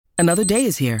Another day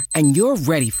is here, and you're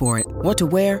ready for it. What to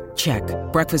wear? Check.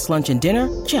 Breakfast, lunch, and dinner?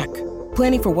 Check.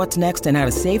 Planning for what's next and how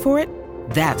to save for it?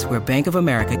 That's where Bank of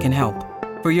America can help.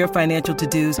 For your financial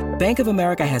to-dos, Bank of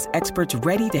America has experts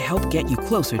ready to help get you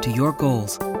closer to your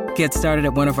goals. Get started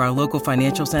at one of our local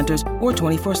financial centers or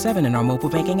 24/7 in our mobile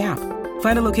banking app.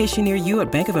 Find a location near you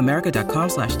at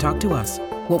bankofamerica.com/talktous.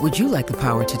 What would you like the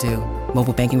power to do?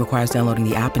 Mobile banking requires downloading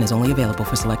the app and is only available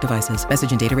for select devices.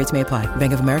 Message and data rates may apply.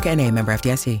 Bank of America N.A., member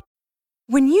FDIC.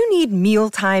 When you need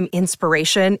mealtime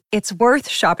inspiration, it's worth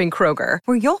shopping Kroger,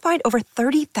 where you'll find over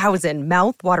 30,000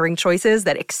 mouth-watering choices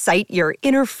that excite your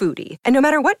inner foodie. And no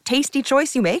matter what tasty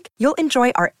choice you make, you'll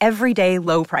enjoy our everyday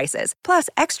low prices, plus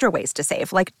extra ways to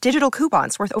save, like digital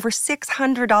coupons worth over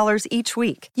 $600 each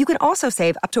week. You can also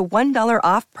save up to $1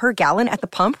 off per gallon at the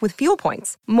pump with fuel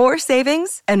points. More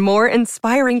savings and more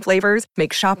inspiring flavors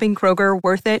make shopping Kroger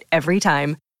worth it every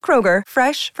time. Kroger,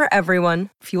 fresh for everyone.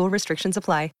 Fuel restrictions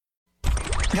apply.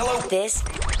 Hello. This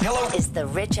is the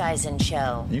Rich Eisen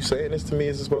Show. You saying this to me,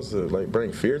 is it supposed to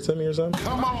bring fear to me or something?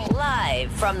 Come on.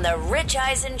 Live from the Rich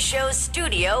Eisen Show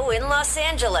studio in Los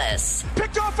Angeles.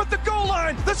 Picked off at the goal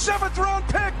line, the 7th round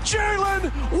pick, Jalen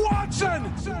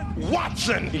Watson.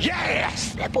 Watson,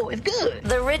 yes! That boy is good.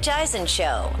 The Rich Eisen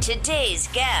Show. Today's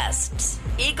guests: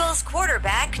 Eagles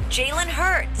quarterback Jalen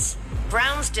Hurts,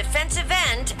 Browns defensive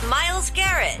end Myles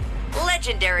Garrett,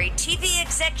 legendary TV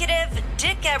executive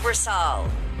Dick Ebersol.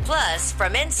 Plus,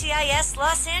 from NCIS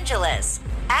Los Angeles,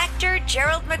 actor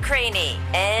Gerald McCraney.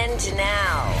 And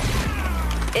now,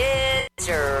 it's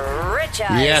Rich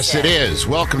Eisen. Yes, it is.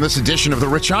 Welcome to this edition of the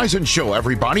Rich Eisen Show,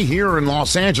 everybody, here in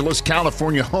Los Angeles,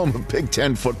 California, home of Big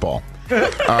Ten football.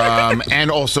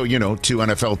 And also, two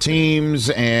NFL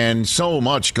teams and so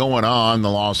much going on.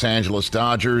 The Los Angeles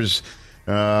Dodgers,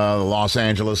 the Los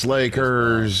Angeles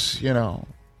Lakers,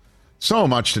 So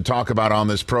much to talk about on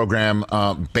this program.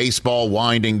 Baseball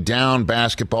winding down,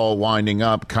 basketball winding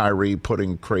up, Kyrie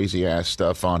putting crazy-ass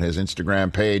stuff on his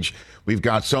Instagram page. We've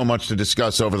got so much to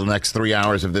discuss over the next 3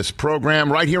 hours of this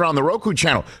program right here on the Roku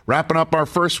channel. Wrapping up our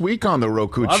first week on the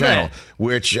Roku channel,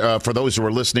 which for those who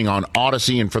are listening on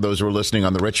Odyssey and for those who are listening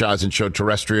on the Rich Eisen Show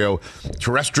terrestrial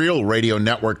radio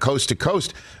network coast to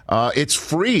coast, it's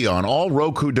free on all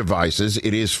Roku devices.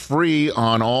 It is free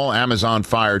on all Amazon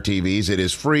Fire TVs. It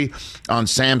is free on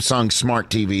Samsung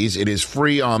Smart TVs. It is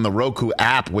free on the Roku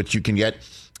app, which you can get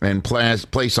and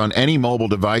place on any mobile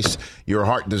device your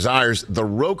heart desires. The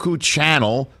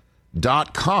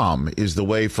RokuChannel.com is the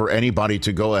way for anybody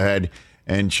to go ahead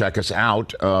and check us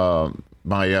out.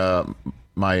 My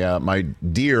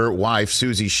dear wife,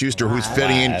 Susie Schuster, who's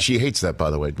fitting in. She hates that, by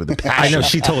the way, with a passion. I know,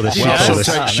 she told us.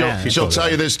 She'll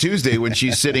tell you this Tuesday when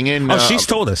she's sitting in. She's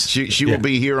told us. She will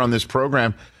be here on this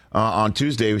program on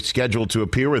Tuesday, scheduled to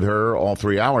appear with her all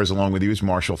 3 hours, along with you,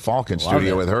 Marshall Falk, in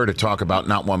studio with her to talk about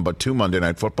not one but two Monday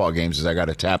Night Football games, as I got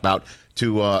to tap out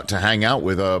to hang out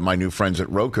with my new friends at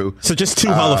Roku. So just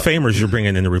two Hall of Famers you're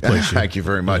bringing in to replace you. Thank you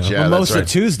very much. Yeah, that's right.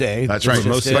 Tuesday. That's right.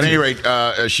 But at any rate,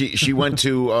 she went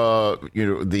to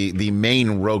the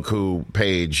main Roku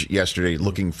page yesterday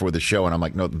looking for the show, and I'm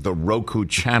like, no, the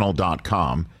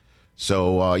RokuChannel.com.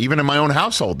 So even in my own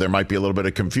household, there might be a little bit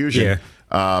of confusion. Yeah.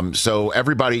 So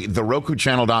everybody, the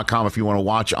RokuChannel.com if you want to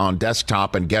watch on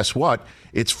desktop. And guess what?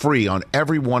 It's free on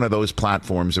every one of those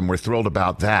platforms, and we're thrilled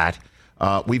about that.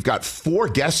 We've got 4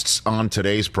 guests on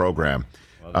today's program.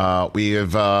 We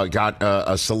have got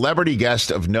a celebrity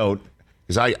guest of note,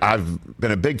 because I've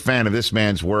been a big fan of this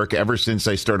man's work ever since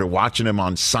I started watching him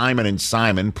on Simon &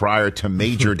 Simon prior to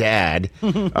Major Dad.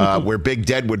 We're big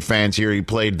Deadwood fans here. He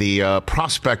played the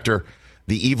prospector,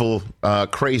 the evil,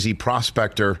 crazy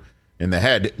prospector in the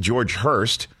head, George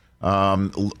Hurst.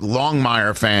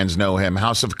 Longmire fans know him.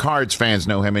 House of Cards fans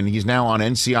know him. And he's now on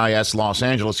NCIS Los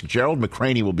Angeles. Gerald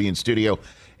McCraney will be in studio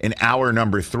in hour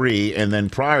number 3. And then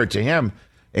prior to him,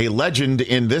 a legend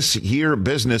in this here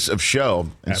business of show,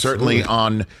 and certainly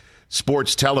on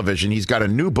sports television. He's got a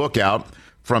new book out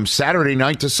from Saturday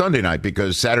night to Sunday night,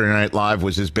 because Saturday Night Live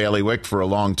was his bailiwick for a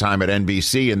long time at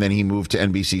NBC, and then he moved to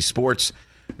NBC Sports,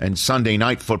 and Sunday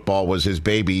Night Football was his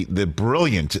baby. The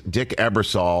brilliant Dick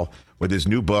Ebersol with his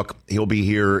new book. He'll be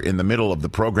here in the middle of the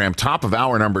program. Top of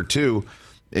hour number 2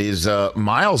 is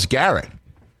Myles Garrett.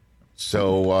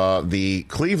 So the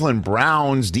Cleveland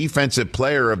Browns Defensive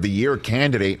Player of the Year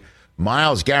candidate,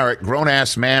 Myles Garrett,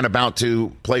 grown-ass man about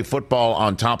to play football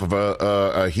on top of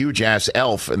a huge-ass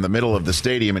elf in the middle of the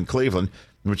stadium in Cleveland,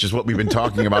 which is what we've been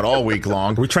talking about all week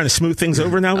long. Are we trying to smooth things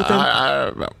over now with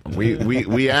them?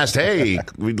 We asked, hey,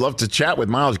 we'd love to chat with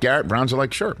Myles Garrett. Browns are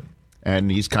like, sure. And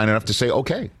he's kind enough to say,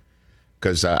 okay.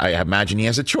 because I imagine he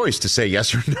has a choice to say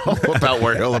yes or no about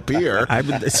where he'll appear. I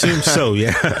would assume so,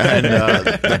 yeah. And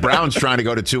the Browns trying to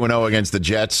go to 2-0 against the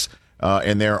Jets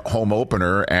in their home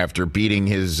opener after beating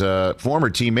his former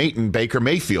teammate in Baker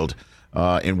Mayfield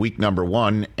in week number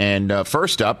 1. And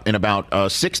first up, in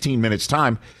about 16 minutes'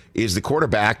 time, is the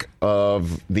quarterback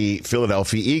of the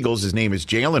Philadelphia Eagles. His name is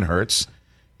Jalen Hurts.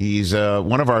 He's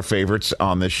one of our favorites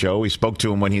on this show. We spoke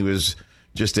to him when he was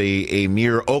just a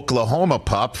mere Oklahoma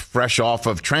pup, fresh off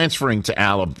of transferring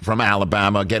from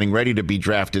Alabama, getting ready to be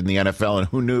drafted in the NFL. And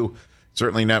who knew,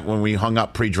 certainly not when we hung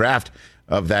up pre-draft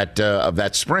of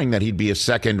that spring, that he'd be a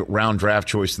second-round draft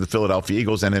choice to the Philadelphia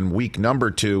Eagles. And in week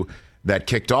number 2, that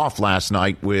kicked off last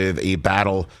night with a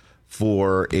battle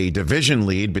for a division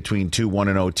lead between two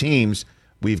 1-0 teams.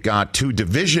 We've got 2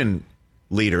 division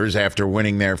leaders after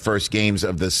winning their first games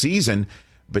of the season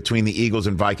between the Eagles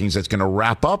and Vikings. That's going to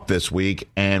wrap up this week.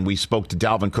 And we spoke to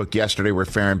Dalvin Cook yesterday. We're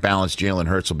fair and balanced. Jalen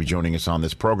Hurts will be joining us on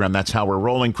this program. That's how we're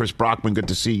rolling. Chris Brockman, good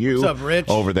to see you. What's up, Rich?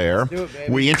 Over there. Let's do it,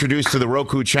 baby. We introduced to the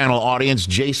Roku channel audience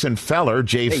Jason Feller,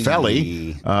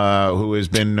 Felly, who has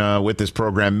been with this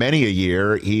program many a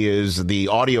year. He is the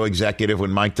audio executive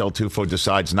when Mike Del Tufo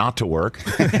decides not to work.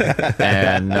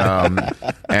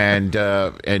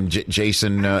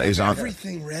 Jason is on.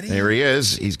 Everything ready? There he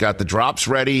is. He's got the drops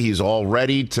ready. He's all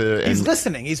ready to. He's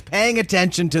listening. He's paying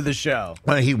attention to the show.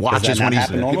 He watches when he's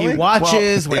He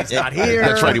watches when he's not here.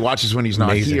 That's right. He watches when he's not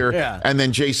Amazing. here. Yeah. And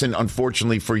then, Jason,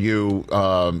 unfortunately for you,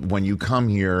 when you come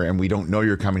here and we don't know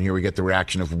you're coming here, we get the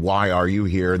reaction of, why are you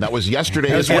here? And that was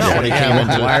yesterday as well when he came in.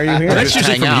 Why are you here? That's just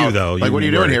usually hang from out. you, though. Like, what are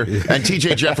you doing here? Right. And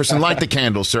TJ Jefferson, light the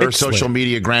candle, sir. Excellent. Social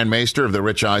media Grand Maester of the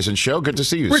Rich Eisen Show. Good to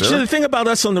see you, Rich, sir. the thing about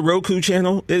us on the Roku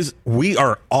channel is we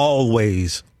are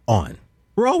always on.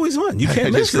 We're always on. You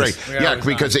can't miss It's this. great. Yeah,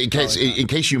 because in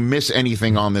case you miss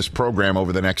anything on this program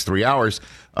over the next 3 hours,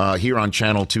 here on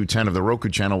Channel 210 of the Roku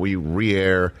channel, we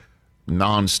re-air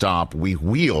nonstop. We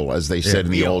wheel, as they said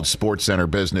in the old Sports Center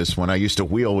business. When I used to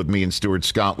wheel with me and Stuart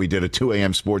Scott, we did a 2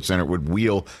 a.m. Sports Center. It would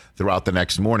wheel throughout the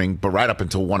next morning, but right up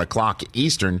until 1 o'clock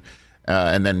Eastern,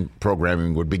 and then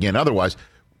programming would begin. Otherwise,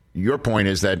 your point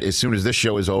is that as soon as this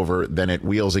show is over, then it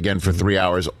wheels again for 3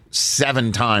 hours,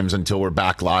 7 times until we're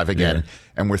back live again. Yeah.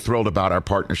 And we're thrilled about our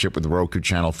partnership with the Roku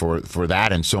channel for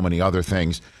that and so many other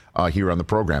things here on the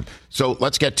program. So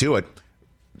let's get to it.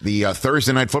 The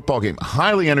Thursday night football game,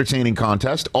 highly entertaining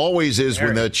contest. Always is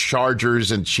when the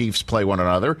Chargers and Chiefs play one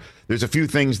another. There's a few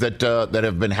things that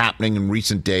have been happening in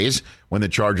recent days when the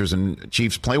Chargers and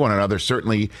Chiefs play one another.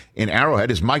 Certainly in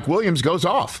Arrowhead, as Mike Williams goes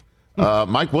off.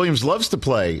 Mike Williams loves to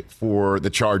play for the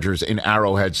Chargers in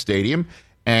Arrowhead Stadium.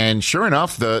 And sure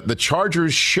enough, the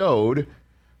Chargers showed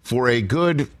for a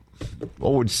good,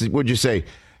 what would you say,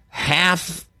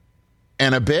 half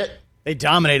and a bit? They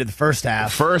dominated the first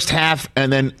half. First half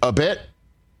and then a bit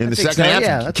in the second half.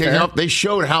 Yeah, that's fair. They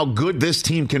showed how good this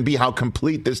team can be, how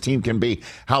complete this team can be,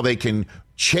 how they can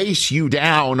chase you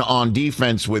down on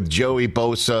defense with Joey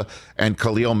Bosa and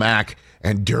Khalil Mack.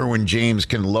 And Derwin James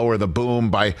can lower the boom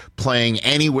by playing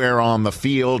anywhere on the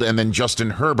field. And then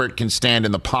Justin Herbert can stand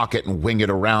in the pocket and wing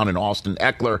it around. And Austin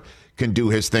Eckler can do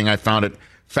his thing. I found it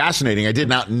fascinating. I did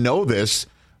not know this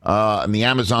in the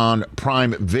Amazon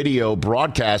Prime Video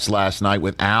broadcast last night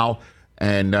with Al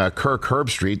and Kirk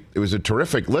Herbstreit. It was a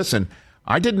terrific listen.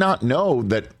 I did not know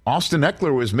that Austin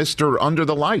Eckler was Mr. Under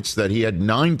the Lights, that he had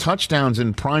 9 touchdowns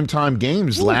in primetime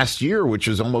games last year, which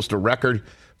is almost a record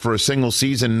for a single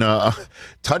season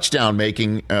touchdown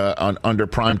making under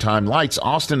primetime lights.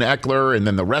 Austin Eckler and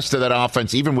then the rest of that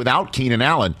offense, even without Keenan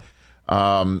Allen,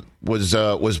 was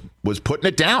putting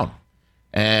it down.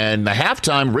 And the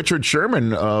halftime, Richard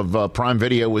Sherman of Prime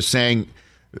Video was saying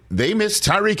they missed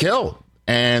Tyreek Hill,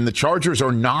 and the Chargers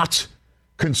are not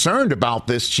concerned about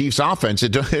this Chiefs offense.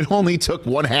 It only took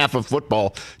one half of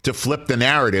football to flip the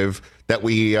narrative that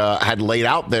we had laid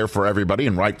out there for everybody,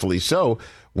 and rightfully so,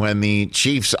 when the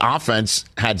Chiefs offense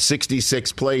had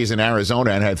 66 plays in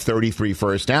Arizona and had 33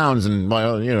 first downs. And,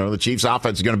 well, you know, the Chiefs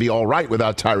offense is going to be all right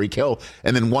without Tyreek Hill.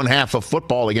 And then one half of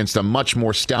football against a much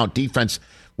more stout defense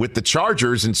with the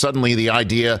Chargers. And suddenly the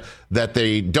idea that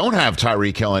they don't have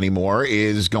Tyreek Hill anymore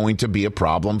is going to be a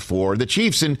problem for the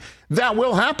Chiefs. And that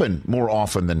will happen more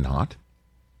often than not.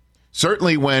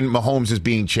 Certainly when Mahomes is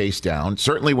being chased down.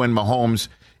 Certainly when Mahomes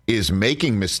is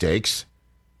making mistakes.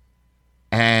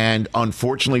 And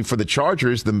unfortunately for the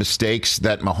Chargers, the mistakes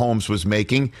that Mahomes was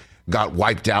making got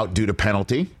wiped out due to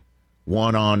penalty.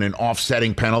 One on an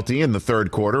offsetting penalty in the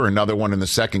third quarter, another one in the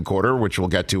second quarter, which we'll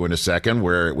get to in a second,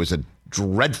 where it was a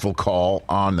dreadful call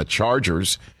on the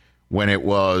Chargers when it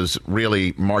was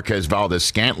really Marquez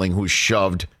Valdez-Scantling who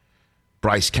shoved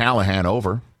Bryce Callahan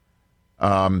over.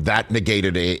 That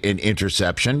negated an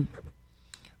interception.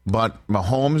 But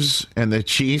Mahomes and the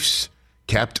Chiefs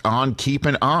kept on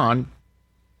keeping on.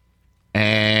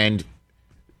 And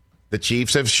the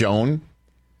Chiefs have shown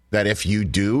that if you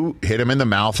do hit them in the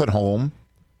mouth at home,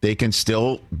 they can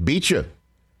still beat you.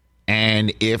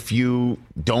 And if you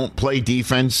don't play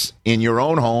defense in your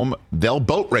own home, they'll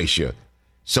boat race you.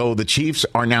 So the Chiefs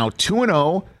are now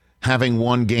 2-0, having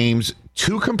won games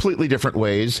two completely different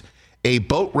ways. A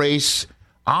boat race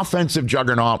offensive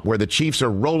juggernaut where the Chiefs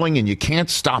are rolling and you can't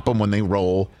stop them when they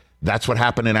roll. That's what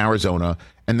happened in Arizona.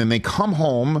 And then they come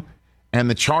home and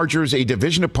the Chargers, a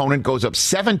division opponent, goes up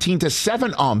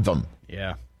 17-7 on them.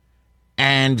 Yeah.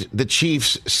 And the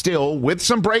Chiefs still, with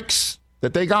some breaks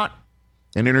that they got,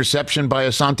 an interception by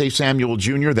Asante Samuel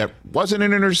Jr. that wasn't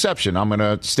an interception. I'm going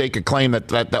to stake a claim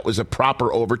that was a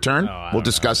proper overturn. We'll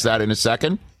discuss that in a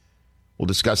second.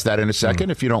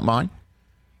 If you don't mind.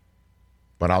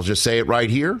 But I'll just say it right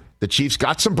here. The Chiefs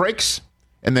got some breaks,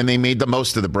 and then they made the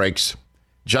most of the breaks.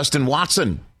 Justin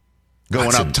Watson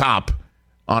going up top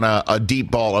on a deep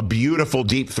ball, a beautiful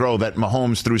deep throw that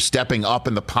Mahomes threw, stepping up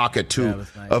in the pocket to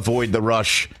avoid the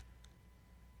rush.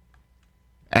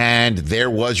 And there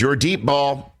was your deep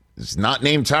ball. It's not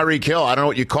named Tyreek Hill. I don't know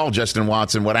what you call Justin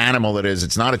Watson, what animal it is.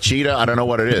 It's not a cheetah. I don't know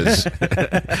what it is.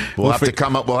 We'll have to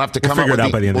come up with it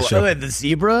out by the end of the show. The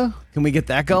zebra? Can we get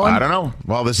that going? I don't know.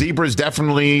 Well, the zebra's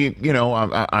definitely,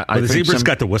 I the think zebra's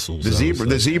got the whistles.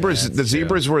 The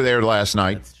zebras were there last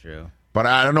night. That's true. But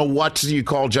I don't know what you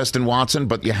call Justin Watson,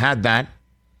 but you had that.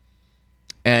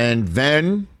 And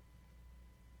then,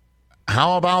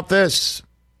 how about this?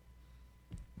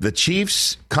 The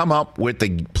Chiefs come up with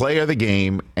the play of the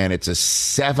game, and it's a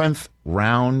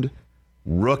 7th-round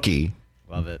rookie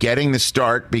getting the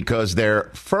start because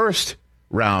their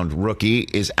first-round rookie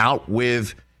is out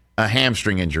with a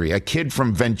hamstring injury. A kid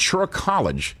from Ventura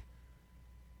College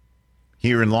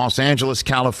here in Los Angeles,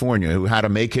 California, who had to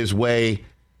make his way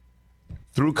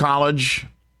through college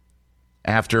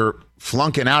after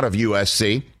flunking out of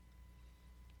USC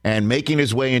and making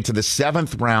his way into the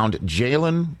 7th round,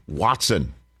 Jalen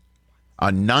Watson. A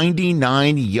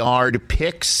 99-yard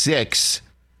pick six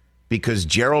because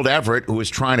Gerald Everett, who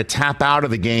was trying to tap out of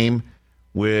the game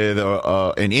with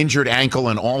an injured ankle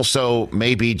and also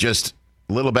maybe just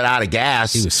a little bit out of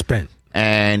gas. He was spent.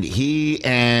 And he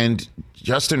and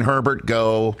Justin Herbert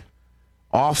go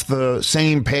off the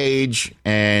same page,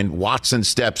 and Watson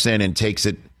steps in and takes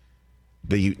it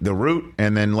the route.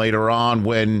 And then later on,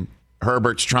 when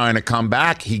Herbert's trying to come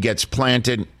back, he gets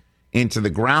planted into the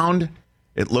ground.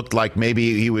 It looked like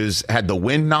maybe he had the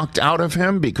wind knocked out of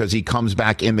him because he comes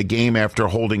back in the game after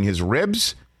holding his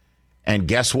ribs. And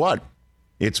guess what?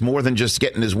 It's more than just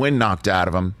getting his wind knocked out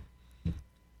of him.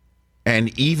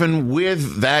 And even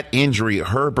with that injury,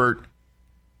 Herbert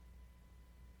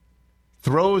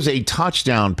throws a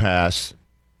touchdown pass.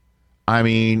 I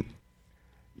mean,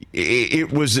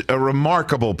 it was a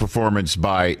remarkable performance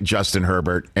by Justin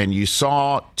Herbert. And you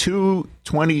saw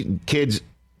 20 kids,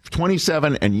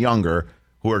 27 and younger,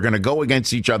 who are going to go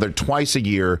against each other twice a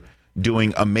year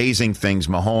doing amazing things.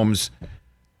 Mahomes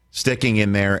sticking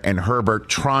in there and Herbert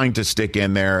trying to stick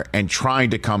in there and trying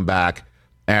to come back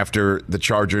after the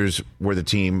Chargers were the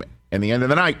team in the end of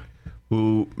the night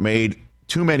who made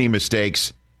too many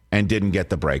mistakes and didn't get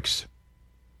the breaks.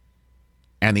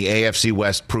 And the AFC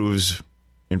West proves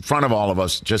in front of all of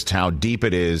us just how deep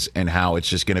it is and how it's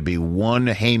just going to be one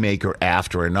haymaker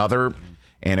after another.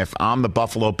 And if I'm the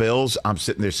Buffalo Bills, I'm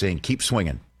sitting there saying, keep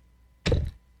swinging.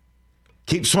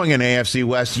 Keep swinging, AFC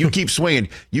West. You keep swinging.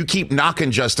 You keep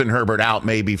knocking Justin Herbert out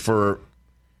maybe for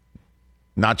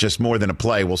not just more than a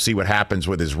play. We'll see what happens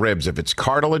with his ribs. If it's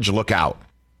cartilage, look out.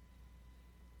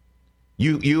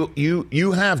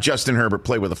 You have Justin Herbert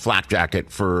play with a flak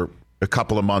jacket for a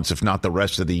couple of months, if not the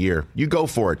rest of the year. You go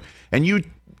for it. And you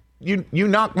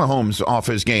knock Mahomes off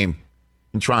his game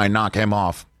and try and knock him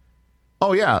off.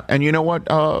 Oh, yeah. And you know what?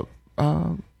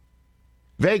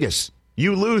 Vegas,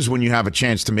 you lose when you have a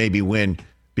chance to maybe win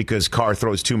because Carr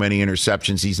throws too many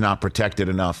interceptions. He's not protected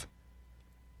enough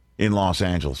in Los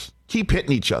Angeles. Keep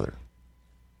hitting each other.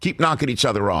 Keep knocking each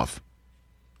other off.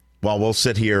 While we'll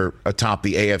sit here atop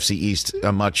the AFC East,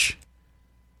 a much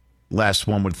less,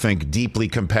 one would think, deeply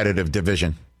competitive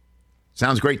division.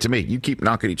 Sounds great to me. You keep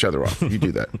knocking each other off. You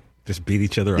do that. Just beat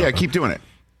each other up. Yeah, keep doing it.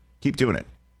 Keep doing it.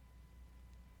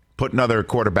 Put another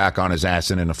quarterback on his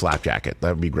ass and in a flap jacket. That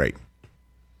would be great.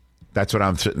 That's what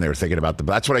I'm sitting there thinking about.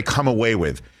 That's what I come away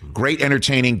with. Great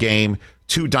entertaining game,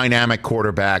 2 dynamic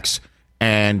quarterbacks,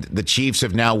 and the Chiefs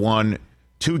have now won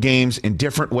 2 games in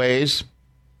different ways.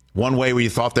 One way where you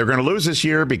thought they're going to lose this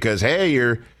year because, hey,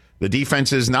 you're The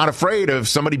defense is not afraid of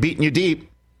somebody beating you deep.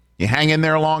 You hang in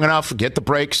there long enough, get the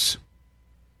breaks.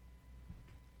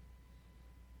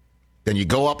 Then you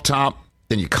go up top.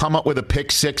 Then you come up with a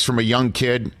pick six from a young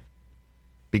kid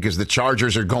because the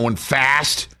Chargers are going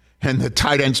fast and the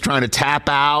tight end's trying to tap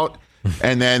out.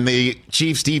 And then the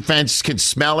Chiefs defense can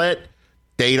smell it.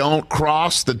 They don't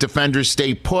cross. The defenders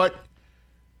stay put.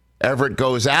 Everett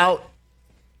goes out.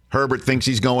 Herbert thinks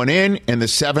he's going in. And the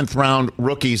 7th round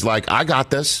rookie's like, I got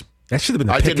this. That should have been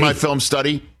I did my film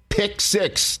study. Pick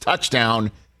six,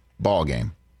 touchdown, ball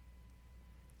game.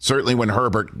 Certainly when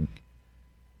Herbert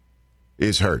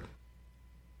is hurt.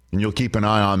 And you'll keep an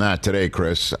eye on that today,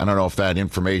 Chris. I don't know if that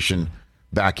information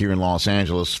back here in Los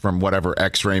Angeles from whatever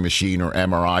X-ray machine or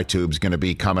MRI tube is going to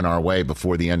be coming our way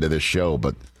before the end of this show.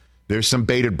 But there's some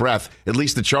bated breath. At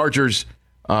least the Chargers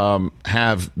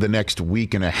have the next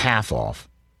week and a half off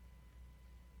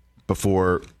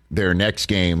before their next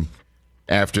game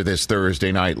after this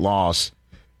Thursday night loss.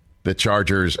 The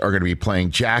Chargers are going to be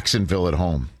playing Jacksonville at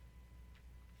home.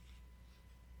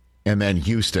 And then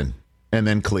Houston. And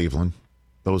then Cleveland.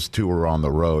 Those two are on the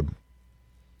road.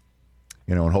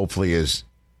 And hopefully his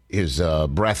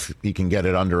breath, he can get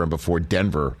it under him before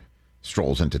Denver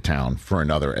strolls into town for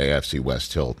another AFC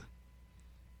West tilt.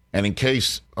 And in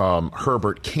case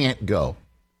Herbert can't go,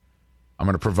 I'm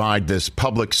going to provide this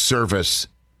public service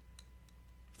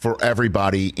for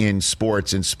everybody in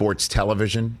sports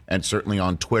television, and certainly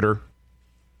on Twitter.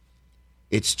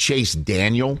 It's Chase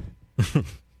Daniel.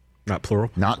 Not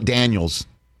plural. Not Daniels.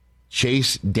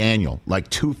 Chase Daniel, like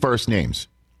 2 first names.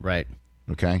 Right.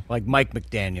 Okay. Like Mike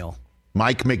McDaniel.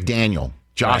 Mike McDaniel.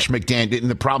 Josh McDaniel. And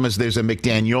the problem is there's a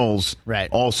McDaniels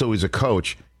also is a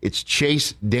coach. It's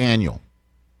Chase Daniel.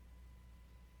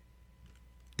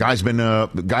 Guy's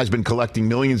been collecting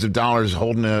millions of dollars,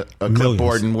 holding a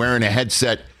clipboard and wearing a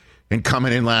headset, and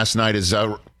coming in last night as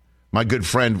my good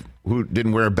friend who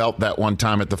didn't wear a belt that one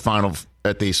time at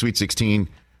the Sweet 16,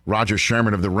 Roger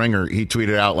Sherman of The Ringer. He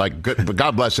tweeted out but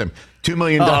God bless him, $2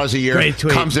 million a year,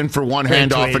 comes in for one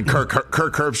handoff, and Kirk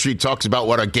Herbstreit talks about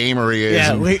what a gamer he is.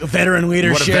 Yeah, veteran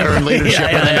leadership. What a veteran leadership.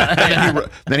 And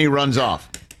then he runs off.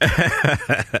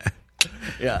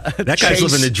 Yeah, that guy's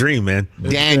living the dream, man.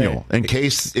 Daniel, in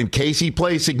case he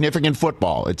plays significant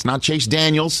football, it's not Chase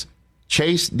Daniels,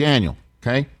 Chase Daniel.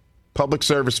 Okay, public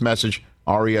service message.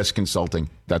 RES Consulting.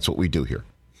 That's what we do here.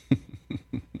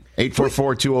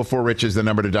 844-204-RICH is the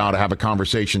number to dial to have a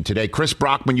conversation today. Chris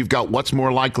Brockman, you've got What's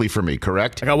More Likely for me,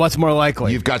 correct? I got What's More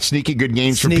Likely. You've got sneaky good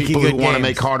games for people who want to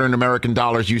make hard-earned American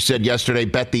dollars. You said yesterday,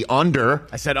 bet the under.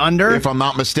 I said under. If I'm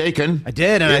not mistaken. I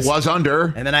did. And it was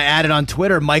under. And then I added on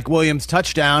Twitter, Mike Williams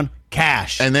touchdown,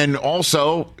 cash. And then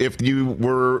also, if you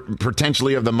were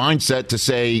potentially of the mindset to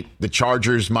say the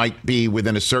Chargers might be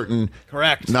within a certain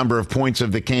number of points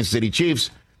of the Kansas City Chiefs,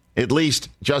 at least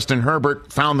Justin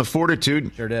Herbert found the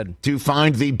fortitude to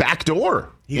find the back door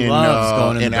He loves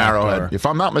going in the Arrowhead. door. If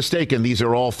I'm not mistaken, these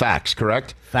are all facts,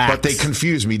 correct? Facts. But they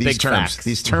confuse me, these Big terms. facts.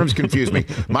 These terms confuse me.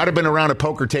 Might have been around a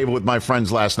poker table with my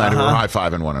friends last night who were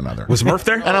high-fiving one another. Was Murph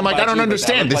there? And I'm like, I don't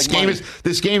understand. This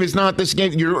game is not this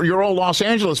game. You're all Los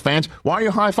Angeles fans. Why are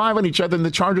you high-fiving each other and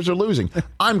the Chargers are losing?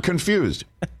 I'm confused.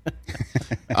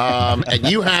 And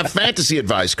you have fantasy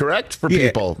advice, correct, for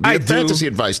people? You have fantasy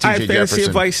advice, TJ I have fantasy Jefferson.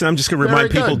 advice, and I'm just going to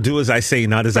remind people, do as I say,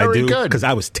 not as I do, because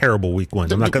I was terrible week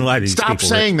one. I'm not going to lie to these people. Stop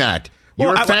saying that.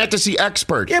 You're a fantasy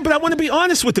expert. Yeah, but I want to be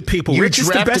honest with the people. Rich is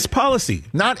the best policy.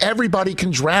 Not everybody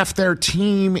can draft their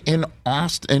team in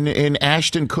Ashton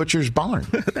Kutcher's barn.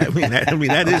 I mean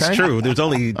that is true. There's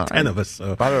only 10 of us.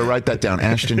 So. By the way, write that down.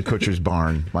 Ashton Kutcher's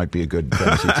barn might be a good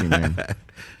fantasy team name.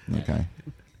 Okay,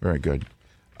 very good.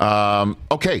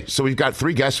 Okay, so we've got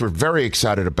 3 guests we're very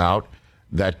excited about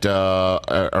that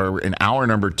are in hour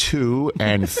number 2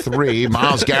 and 3.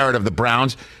 Myles Garrett of the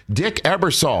Browns. Dick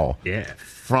Ebersol. Yeah.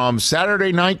 From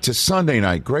Saturday night to Sunday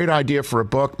night. Great idea for a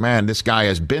book. Man, this guy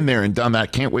has been there and done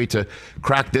that. Can't wait to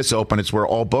crack this open. It's where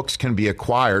all books can be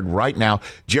acquired right now.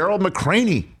 Gerald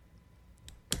McCraney.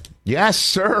 Yes,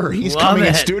 sir. He's coming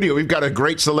in studio. We've got a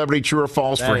great celebrity true or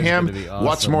false for him. Awesome.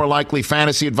 What's more likely?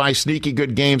 Fantasy advice, sneaky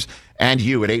good games, and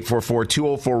you at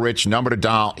 844-204-RICH, number to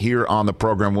dial here on the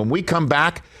program. When we come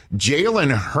back,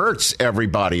 Jalen Hurts,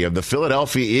 everybody, of the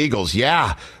Philadelphia Eagles.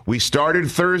 Yeah, we started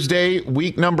Thursday,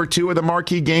 week number 2 of the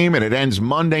marquee game, and it ends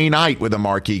Monday night with a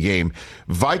marquee game.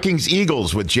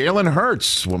 Vikings-Eagles with Jalen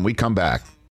Hurts when we come back.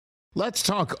 Let's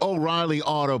talk O'Reilly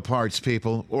Auto Parts,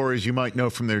 people, or as you might know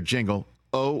from their jingle,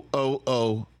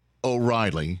 O'Reilly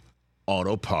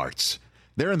Auto Parts.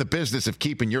 They're in the business of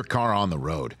keeping your car on the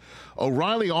road.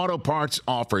 O'Reilly Auto Parts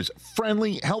offers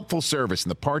friendly, helpful service and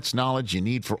the parts knowledge you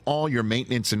need for all your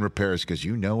maintenance and repairs, because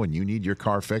you know when you need your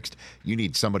car fixed, you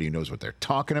need somebody who knows what they're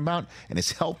talking about and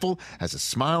is helpful, has a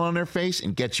smile on their face,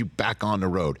 and gets you back on the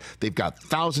road. They've got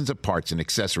thousands of parts and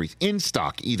accessories in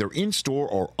stock, either in-store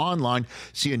or online,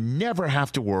 so you never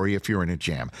have to worry if you're in a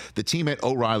jam. The team at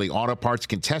O'Reilly Auto Parts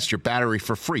can test your battery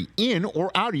for free in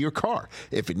or out of your car.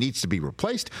 If it needs to be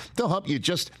replaced, they'll help you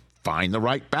just find the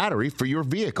right battery for your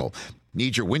vehicle.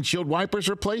 Need your windshield wipers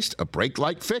replaced, a brake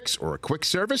light fix, or a quick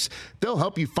service? They'll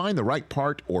help you find the right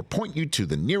part or point you to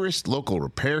the nearest local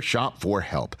repair shop for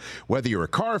help. Whether you're a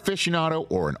car aficionado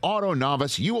or an auto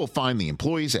novice, you will find the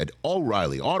employees at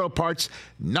O'Reilly Auto Parts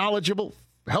knowledgeable,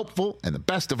 helpful, and the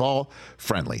best of all,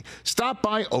 friendly. Stop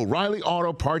by O'Reilly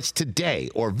Auto Parts today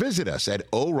or visit us at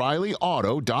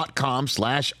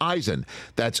O'ReillyAuto.com/Eisen.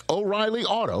 That's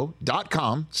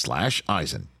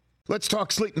O'ReillyAuto.com/Eisen. Let's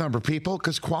talk Sleep Number, people,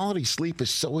 because quality sleep is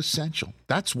so essential.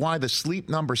 That's why the Sleep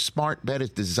Number smart bed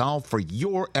is designed for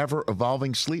your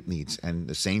ever-evolving sleep needs, and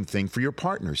the same thing for your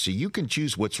partner, so you can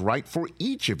choose what's right for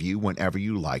each of you whenever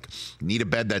you like. Need a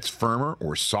bed that's firmer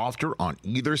or softer on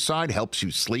either side, helps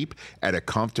you sleep at a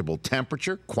comfortable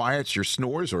temperature, quiets your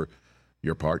snores or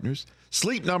your partner's?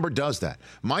 Sleep Number does that.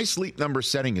 My Sleep Number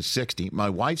setting is 60. My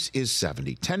wife's is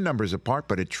 70. 10 numbers apart,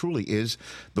 but it truly is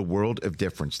the world of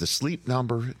difference. The Sleep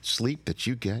Number sleep that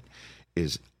you get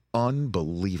is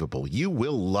unbelievable. You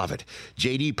will love it.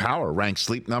 J.D. Power ranks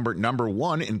Sleep Number number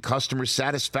 1 in customer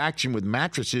satisfaction with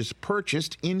mattresses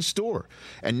purchased in store.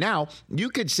 And now you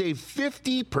could save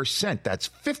 50%. That's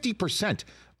 50%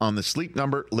 on the Sleep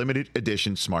Number limited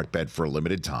edition smart bed for a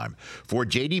limited time. For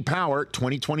J.D. Power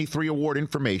 2023 award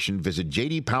information, visit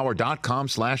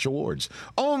jdpower.com/awards.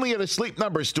 Only at a Sleep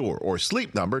Number store or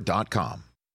sleepnumber.com.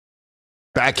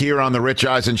 Back here on the Rich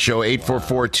Eisen Show,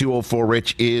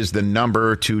 844-204-RICH is the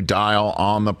number to dial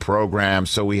on the program.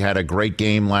 So we had a great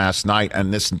game last night,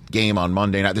 and this game on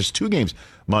Monday night. There's two games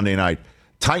Monday night.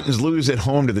 Titans lose at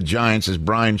home to the Giants as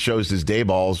Brian shows his day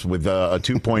balls with a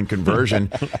 2-point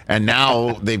conversion. And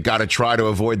now they've got to try to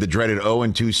avoid the dreaded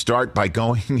 0-2 start by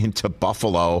going into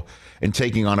Buffalo and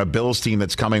taking on a Bills team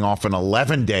that's coming off an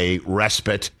 11-day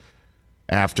respite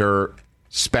after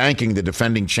spanking the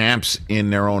defending champs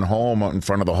in their own home in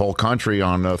front of the whole country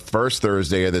on the first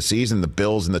Thursday of the season, the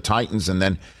Bills and the Titans. And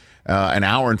then an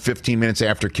hour and 15 minutes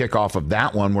after kickoff of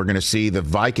that one, we're going to see the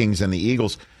Vikings and the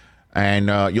Eagles. And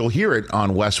you'll hear it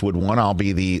on Westwood One. I'll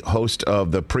be the host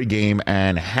of the pregame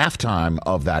and halftime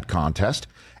of that contest.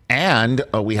 And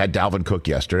we had Dalvin Cook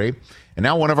yesterday. And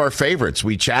now one of our favorites.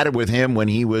 We chatted with him when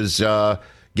he was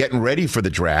getting ready for the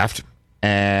draft.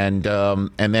 And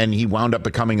then he wound up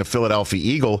becoming a Philadelphia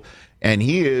Eagle. And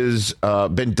he has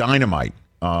been dynamite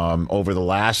over the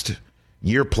last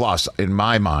year plus, in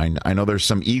my mind. I know there's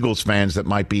some Eagles fans that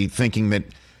might be thinking that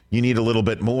you need a little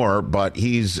bit more, but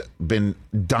he's been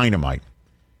dynamite.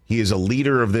 He is a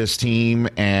leader of this team,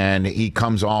 and he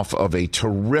comes off of a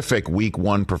terrific Week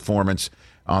 1 performance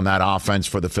on that offense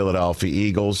for the Philadelphia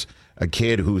Eagles. A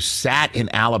kid who sat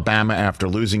in Alabama after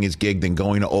losing his gig, then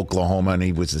going to Oklahoma, and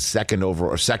he was the second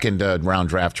round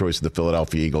draft choice of the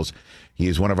Philadelphia Eagles. He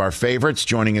is one of our favorites.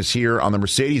 Joining us here on the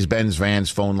Mercedes-Benz Vans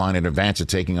phone line in advance of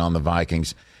taking on the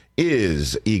Vikings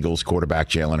is Eagles quarterback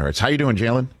Jalen Hurts. How you doing,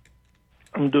 Jalen?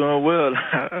 I'm doing well.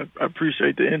 I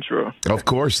appreciate the intro. Of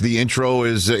course, the intro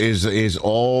is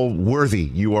all worthy.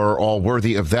 You are all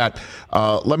worthy of that.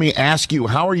 Let me ask you,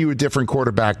 how are you a different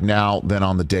quarterback now than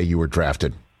on the day you were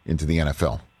drafted into the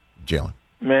NFL, Jalen?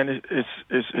 Man,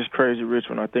 it's crazy, Rich.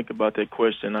 When I think about that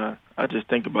question, I just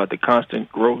think about the constant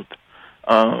growth.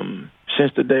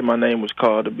 Since the day my name was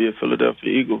called to be a Philadelphia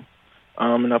Eagle,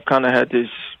 and I've kind of had this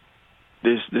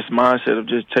mindset of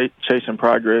just chasing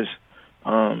progress.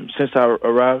 Since I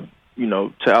arrived,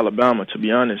 to Alabama, to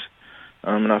be honest,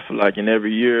 and I feel like in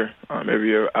every year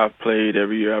I've played,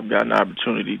 every year I've gotten an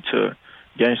opportunity to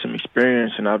gain some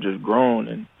experience, and I've just grown,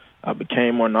 and I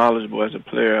became more knowledgeable as a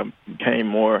player. I became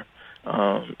more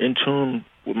in tune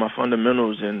with my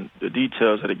fundamentals and the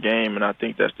details of the game, and I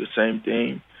think that's the same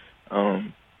thing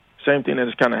that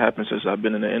has kind of happened since I've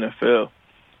been in the NFL.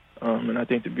 And I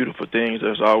think the beautiful thing is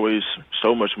there's always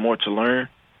so much more to learn.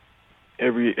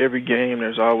 Every game,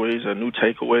 there's always a new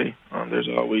takeaway. There's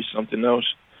always something else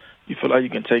you feel like you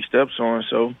can take steps on.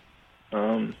 So,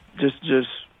 just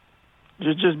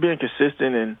being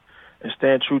consistent and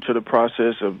staying true to the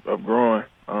process of growing,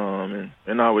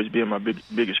 and always being my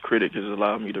biggest critic has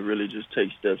allowed me to really just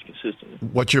take steps consistently.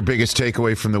 What's your biggest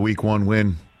takeaway from the Week 1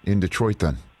 win in Detroit,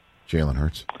 then, Jalen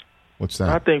Hurts? What's that?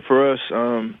 I think for us,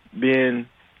 being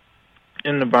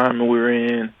in the environment we were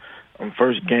in,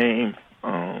 first game.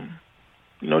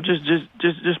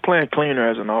 just playing cleaner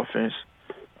as an offense.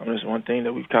 That's one thing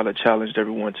that we've kind of challenged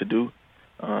everyone to do,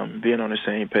 being on the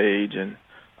same page and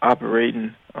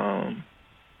operating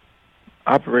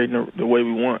the way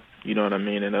we want. You know what I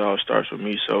mean? And it all starts with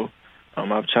me. So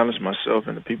I've challenged myself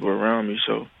and the people around me.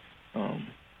 So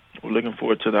we're looking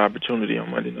forward to the opportunity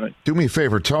on Monday night. Do me a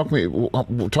favor. Talk me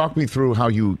through how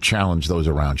you challenge those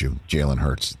around you, Jalen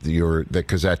Hurts.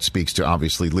 Because that speaks to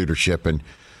obviously leadership and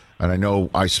I know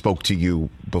I spoke to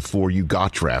you before you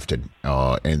got drafted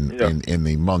in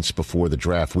the months before the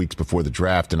draft, weeks before the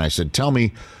draft, and I said, tell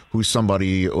me who's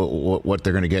somebody, what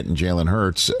they're going to get in Jalen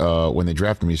Hurts when they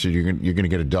drafted me. You said, you're going to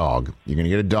get a dog. You're going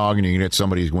to get a dog, and you're going to get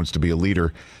somebody who wants to be a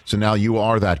leader. So now you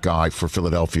are that guy for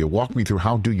Philadelphia. Walk me through,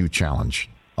 how do you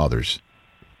challenge others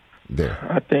there?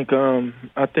 I think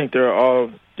there are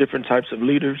all different types of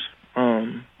leaders,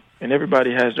 and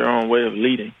everybody has their own way of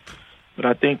leading. But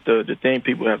I think the thing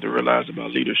people have to realize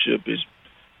about leadership is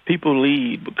people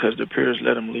lead because their peers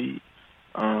let them lead.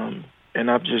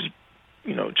 And I've just,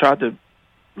 tried to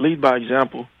lead by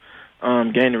example,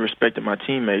 gain the respect of my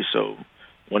teammates. So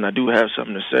when I do have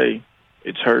something to say,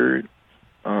 it's heard.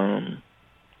 We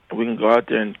can go out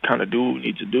there and kind of do what we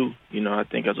need to do. I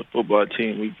think as a football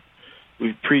team,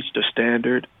 we've preached a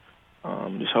standard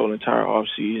this whole entire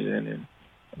offseason, and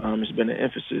it's been an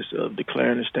emphasis of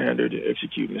declaring the standard and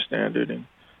executing the standard, and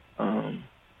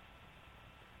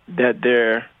that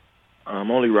there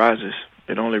only rises.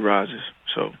 It only rises.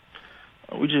 So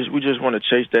we just want to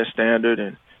chase that standard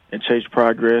and chase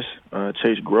progress,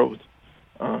 chase growth,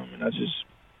 and I just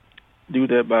do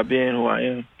that by being who I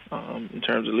am in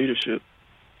terms of leadership.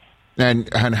 And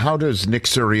how does Nick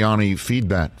Sirianni feed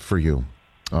that for you?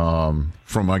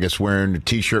 From, I guess, wearing a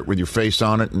T-shirt with your face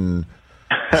on it and.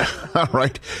 All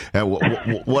right.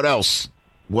 What else?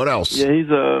 What else? Yeah,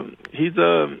 he's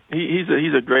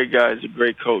a great guy. He's a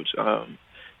great coach.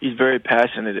 He's very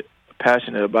passionate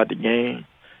about the game.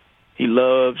 He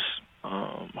loves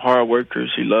hard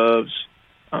workers. He loves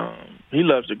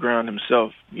the ground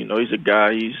himself. He's a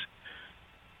guy.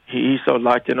 He's so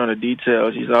locked in on the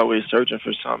details. He's always searching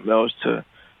for something else to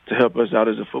help us out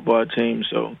as a football team.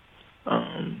 So.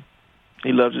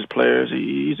 He loves his players.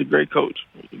 He's a great coach.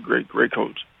 He's a great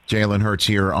coach. Jalen Hurts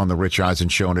here on the Rich Eisen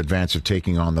Show in advance of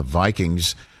taking on the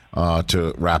Vikings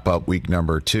to wrap up week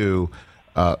number 2.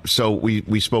 So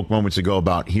we spoke moments ago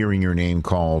about hearing your name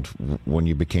called when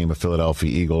you became a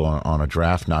Philadelphia Eagle on a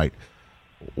draft night.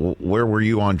 Where were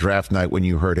you on draft night when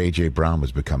you heard A.J. Brown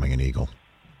was becoming an Eagle?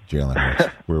 Jalen Hurts,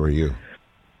 where were you?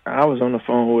 I was on the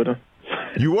phone with him.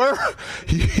 You were?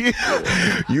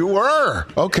 You were?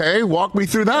 Okay, walk me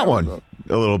through that one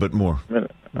a little bit more.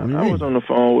 I was on the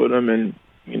phone with him, and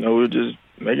we were just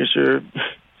making sure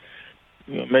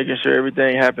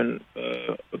everything happened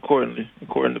according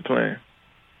to plan.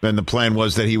 And the plan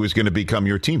was that he was going to become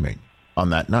your teammate on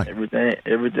that night.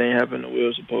 Everything happened the way it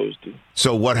was supposed to.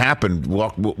 So what happened?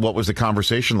 What was the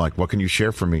conversation like? What can you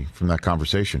share for me from that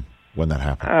conversation when that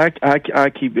happened? I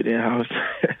keep it in house.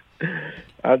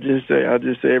 I'll just say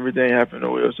everything happened the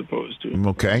way it was supposed to.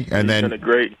 Okay, and then he's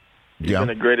been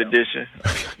a great addition.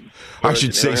 I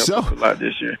should say so. A lot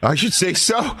this year. I should say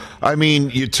so. I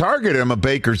mean, you targeted him a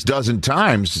baker's dozen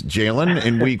times, Jalen,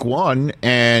 in week 1,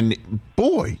 and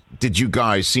boy, did you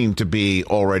guys seem to be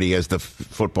already, as the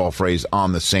football phrase,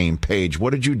 on the same page.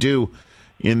 What did you do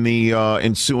in the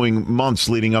ensuing months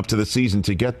leading up to the season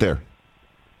to get there?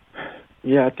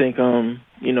 Yeah, I think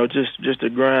just a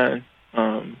grind.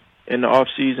 In the off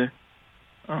season,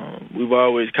 we've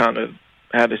always kind of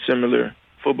had a similar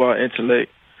football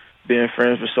intellect, being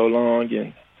friends for so long,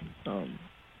 and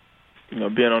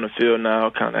being on the field now,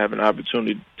 kind of having an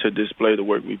opportunity to display the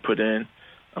work we put in.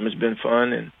 It's been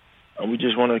fun, and we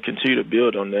just want to continue to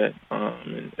build on that,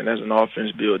 and as an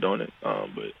offense, build on it.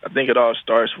 But I think it all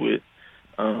starts with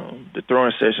the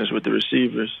throwing sessions with the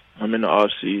receivers in the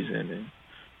off season, and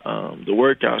the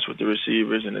workouts with the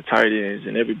receivers and the tight ends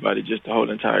and everybody, just the whole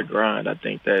entire grind. I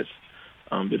think that's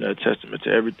been a testament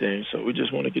to everything. So we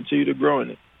just want to continue to grow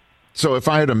in it. So if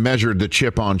I had to measure the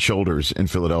chip on shoulders in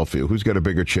Philadelphia, who's got a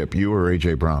bigger chip, you or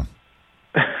A.J. Brown?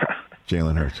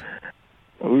 Jalen Hurts.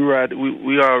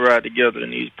 We all ride together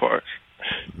in these parts.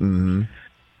 Mm-hmm.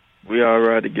 We all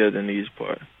ride together in these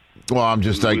parts. Well, I'm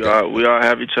just like... We all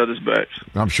have each other's backs.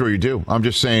 I'm sure you do. I'm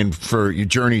just saying for your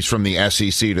journeys from the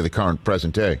SEC to the current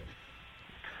present day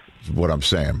is what I'm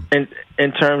saying.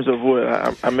 In terms of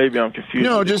what? Maybe I'm confused.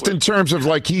 No, just in terms of,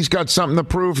 like, he's got something to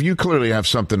prove. You clearly have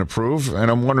something to prove,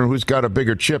 and I'm wondering who's got a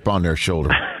bigger chip on their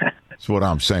shoulder. That's what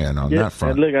I'm saying on that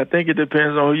front. And look, I think it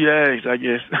depends on who you ask, I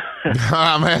guess.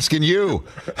 I'm asking you.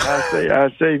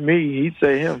 I say me. He'd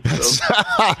say him. So,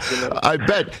 I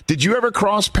bet. Did you ever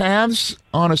cross paths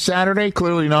on a Saturday?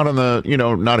 Clearly not on the,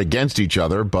 not against each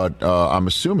other, but I'm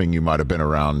assuming you might have been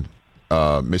around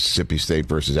Mississippi State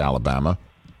versus Alabama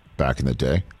back in the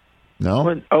day.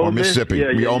 No? Or Mississippi.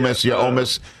 Ole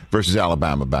Miss versus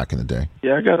Alabama back in the day.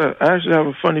 Yeah, I actually have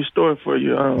a funny story for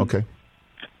you. Okay.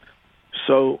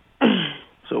 So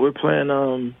we're playing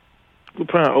Ole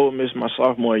Miss my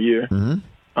sophomore year.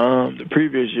 Mm-hmm. The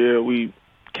previous year we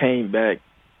came back,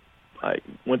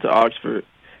 went to Oxford,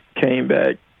 came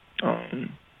back. I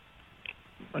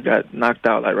got knocked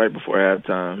out right before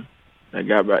halftime. I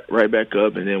got right back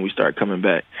up, and then we started coming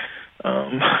back.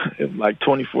 It was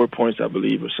 24 points, I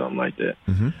believe, or something like that.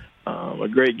 Mm-hmm. A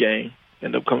great game.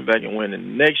 Ended up coming back and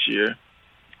winning. Next year,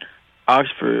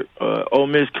 Oxford, Ole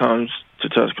Miss comes to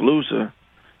Tuscaloosa,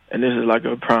 and this is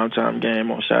a primetime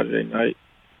game on Saturday night.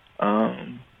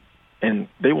 And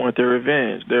they want their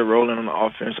revenge. They're rolling on the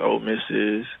offense, Ole Miss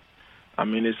is.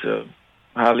 It's a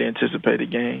highly anticipated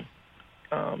game.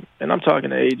 And I'm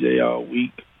talking to AJ all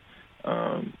week.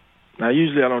 Now,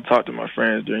 usually I don't talk to my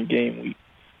friends during game week.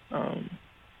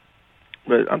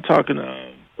 But I'm talking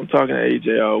to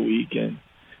AJ all week, and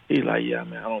he's like, yeah,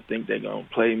 man, I don't think they're going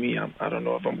to play me. I don't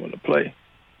know if I'm going to play.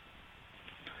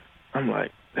 I'm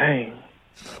like, dang,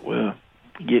 well,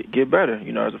 get better.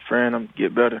 As a friend,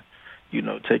 get better.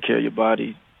 Take care of your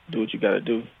body, do what you got to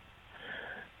do.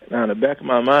 Now, in the back of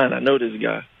my mind, I know this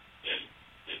guy.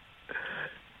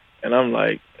 And I'm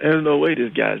like, there's no way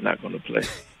this guy's not going to play.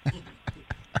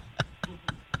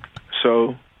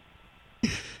 So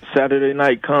Saturday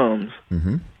night comes,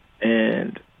 mm-hmm.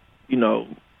 and,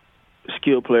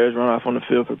 skilled players run off on the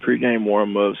field for pregame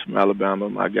warm-ups from Alabama,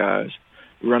 my guys.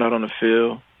 We run out on the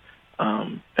field,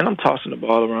 and I'm tossing the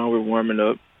ball around. We're warming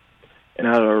up. And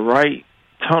out of the right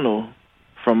tunnel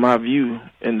from my view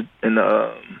in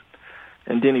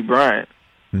Denny Bryant,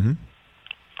 mm-hmm.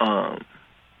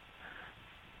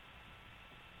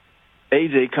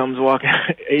 AJ comes walking.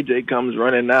 AJ comes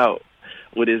running out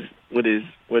with his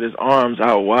arms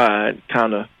out wide,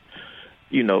 kind of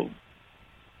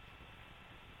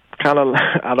I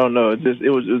don't know.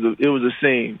 It was a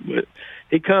scene, but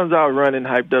he comes out running,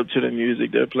 hyped up to the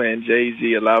music. They're playing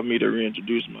Jay-Z. Allowed me to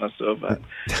reintroduce myself,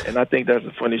 and I think that's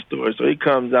a funny story. So he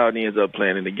comes out and he ends up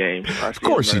playing in the game. So of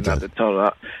course he does. The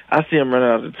tunnel. I see him running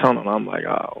out of the tunnel, and I'm like,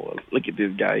 oh, well, look at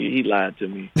this guy. He lied to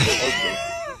me. Okay.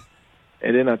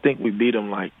 And then I think we beat him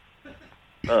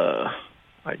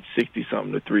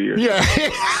 60-something to 3 or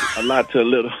something. A lot to a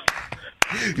little.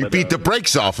 You beat the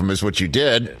brakes off him is what you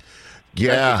did.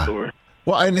 Yeah.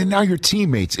 Well, and now your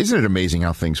teammates. Isn't it amazing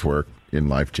how things work in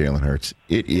life, Jalen Hurts?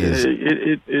 It is.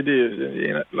 It is.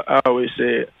 And I always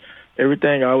say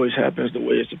everything always happens the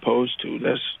way it's supposed to.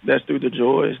 That's through the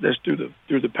joys. That's through the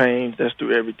pains. That's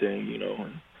through everything,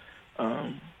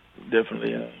 And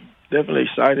definitely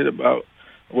excited about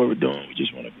what we're doing.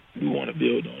 We want to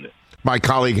build on it. My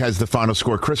colleague has the final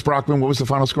score. Chris Brockman, what was the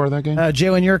final score of that game?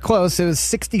 Jalen, you're close. It was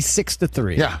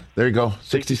 66-3. Yeah, there you go.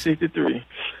 66-3.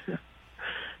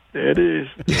 There it is.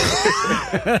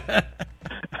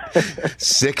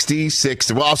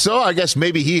 66. Well, so I guess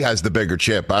maybe he has the bigger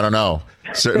chip. I don't know.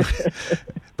 So,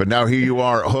 but now here you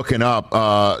are hooking up.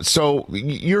 So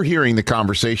you're hearing the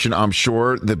conversation, I'm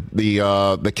sure.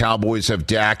 The Cowboys have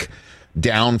Dak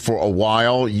down for a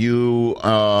while. You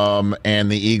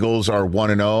and the Eagles are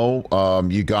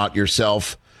 1-0. You got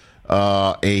yourself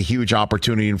a huge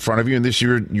opportunity in front of you, and this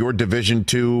year your Division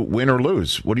II win or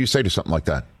lose. What do you say to something like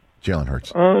that, Jalen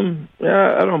Hurts?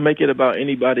 Yeah, I don't make it about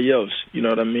anybody else. You know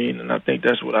what I mean? And I think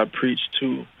that's what I preach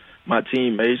to my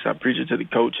teammates. I preach it to the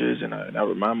coaches, and I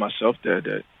remind myself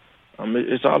that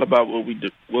it's all about what we do.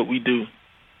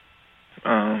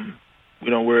 We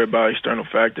don't worry about external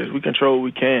factors. We control what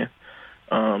we can.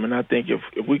 And I think if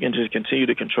we can just continue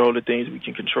to control the things we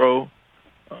can control,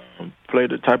 play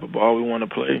the type of ball we want to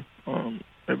play,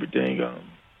 everything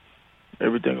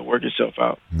will work itself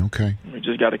out. Okay. We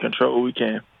just got to control what we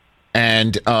can.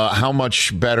 And how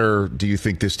much better do you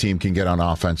think this team can get on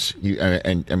offense?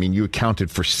 You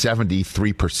accounted for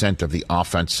 73% of the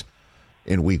offense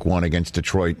in Week 1 against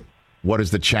Detroit. What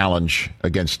is the challenge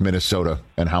against Minnesota,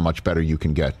 and how much better you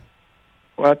can get?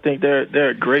 Well, I think they're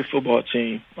a great football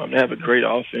team. They have a great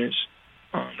offense.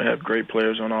 They have great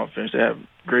players on offense. They have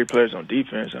great players on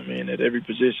defense. At every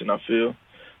position, I feel.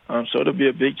 So it'll be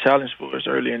a big challenge for us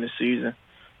early in the season.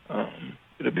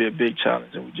 It'll be a big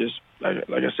challenge, and we just, like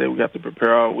I said, we have to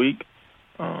prepare all week,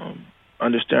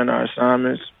 understand our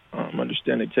assignments,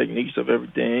 understand the techniques of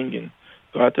everything,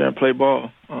 go out there and play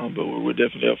ball. But we're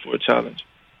definitely up for a challenge.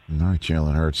 All right,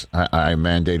 Jalen Hurts. I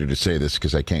mandated to say this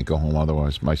because I can't go home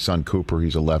otherwise. My son Cooper,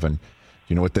 he's 11. Do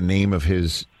you know what the name of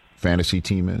his fantasy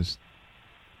team is?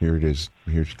 Here it is.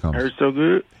 Here she comes. Hurts so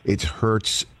good? It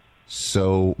hurts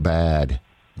so bad.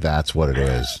 That's what it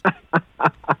is.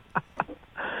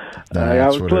 I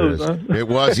was close, huh? It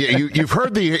was. Yeah, you've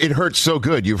heard it hurts so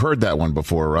good. You've heard that one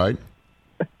before, right?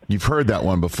 You've heard that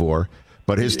one before.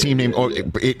 But his team name,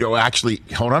 actually,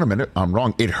 hold on a minute. I'm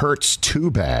wrong. It hurts too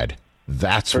bad.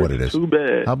 That's what it is. Too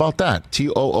bad. How about that?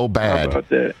 TOO bad. How about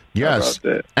that? Yes. How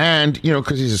about that? And,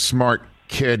 because he's a smart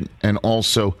kid and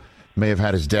also may have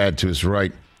had his dad to his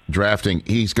right drafting.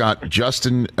 He's got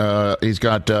Jalen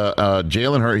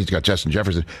Hurts. He's got Justin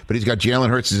Jefferson, but he's got Jalen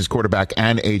Hurts as his quarterback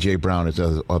and A.J. Brown as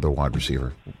his other wide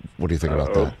receiver. What do you think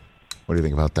about that? What do you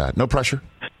think about that? No pressure.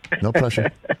 No pressure.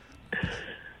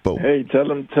 But, hey,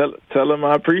 tell him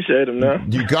I appreciate him now.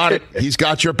 You got it. He's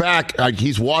got your back.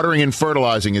 He's watering and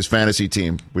fertilizing his fantasy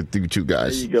team with the two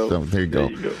guys. There you go. So, there you go.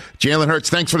 There you go. Jalen Hurts,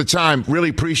 thanks for the time. Really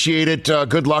appreciate it.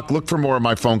 Good luck. Look for more of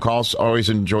my phone calls. Always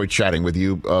enjoyed chatting with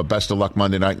you. Best of luck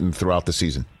Monday night and throughout the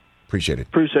season. Appreciate it.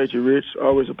 Appreciate you, Rich.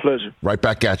 Always a pleasure. Right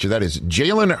back at you. That is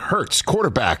Jalen Hurts,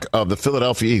 quarterback of the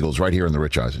Philadelphia Eagles, right here on the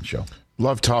Rich Eisen Show.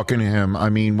 Love talking to him. I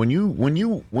mean, when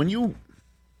you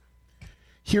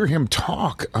hear him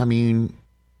talk, I mean,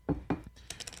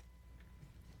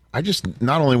 I just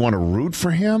not only want to root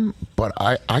for him, but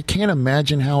I can't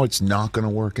imagine how it's not going to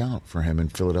work out for him in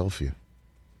Philadelphia.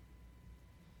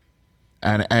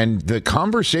 And the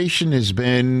conversation has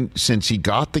been, since he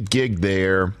got the gig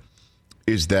there,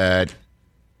 is that,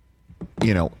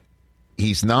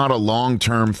 he's not a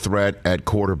long-term threat at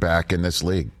quarterback in this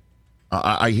league.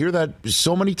 I hear that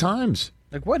so many times.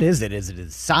 Like, what is it? Is it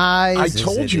his size? I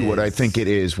told you what I think it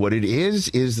is. What it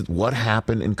is what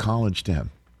happened in college to him.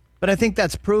 But I think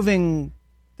that's proving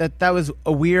that was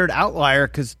a weird outlier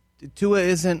because Tua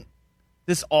isn't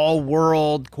this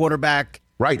all-world quarterback.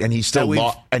 Right, and he still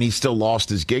lost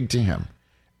his gig to him.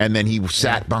 And then he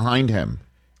sat behind him.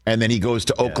 And then he goes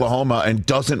to Oklahoma and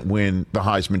doesn't win the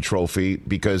Heisman Trophy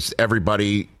because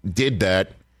everybody did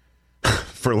that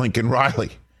for Lincoln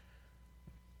Riley.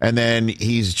 And then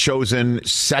he's chosen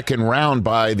second round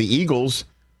by the Eagles,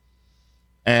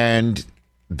 and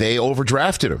they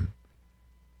overdrafted him.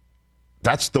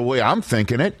 That's the way I'm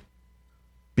thinking it,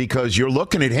 because you're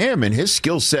looking at him, and his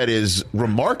skill set is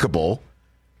remarkable,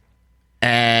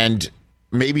 and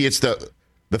maybe it's the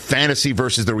fantasy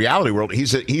versus the reality world.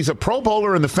 He's a Pro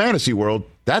Bowler in the fantasy world,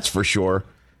 that's for sure.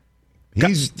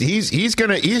 He's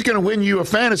gonna win you a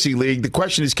fantasy league. The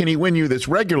question is, can he win you this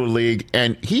regular league?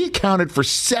 And he accounted for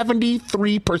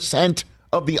 73%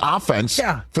 of the offense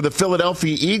for the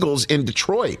Philadelphia Eagles in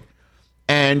Detroit.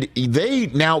 And they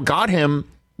now got him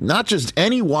not just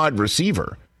any wide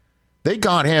receiver. They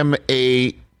got him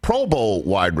a Pro Bowl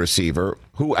wide receiver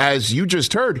who, as you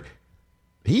just heard,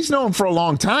 he's known for a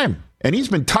long time. And he's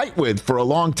been tight with for a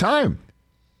long time.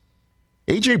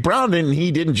 A.J. Brown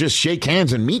didn't just shake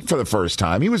hands and meet for the first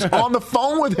time. He was on the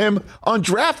phone with him on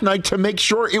draft night to make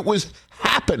sure it was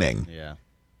happening. Yeah.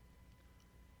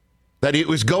 That it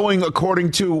was going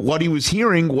according to what he was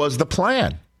hearing was the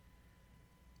plan.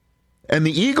 And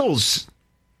the Eagles'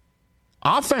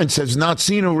 offense has not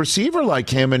seen a receiver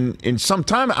like him in some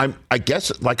time. I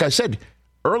guess, like I said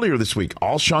earlier this week,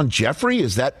 Alshon Jeffrey,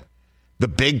 is that the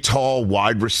big, tall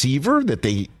wide receiver,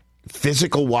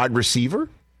 physical wide receiver?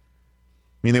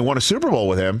 I mean, they won a Super Bowl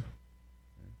with him.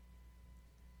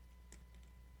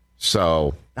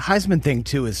 So the Heisman thing,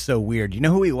 too, is so weird. You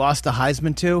know who he lost the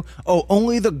Heisman to? Oh,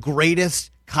 only the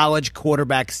greatest college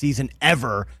quarterback season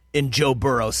ever in Joe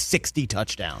Burrow, 60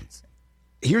 touchdowns.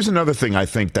 Here's another thing I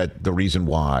think that the reason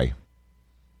why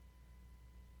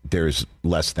there's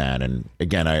less than, and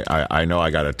again, I know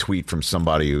I got a tweet from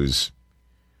somebody who's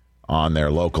on there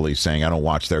locally saying, I don't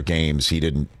watch their games. He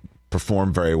didn't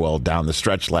perform very well down the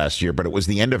stretch last year, but it was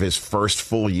the end of his first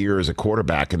full year as a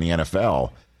quarterback in the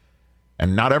NFL.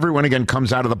 And not everyone, again,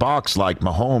 comes out of the box like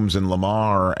Mahomes and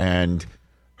Lamar and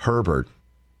Herbert.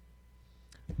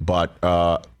 But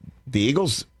the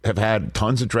Eagles have had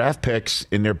tons of draft picks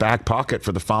in their back pocket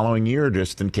for the following year,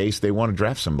 just in case they want to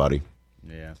draft somebody.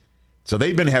 Yeah. So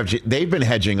they've been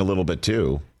hedging a little bit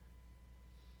too.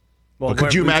 Well, but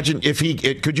could you imagine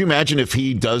if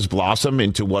he does blossom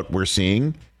into what we're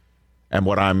seeing and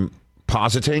what I'm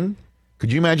positing?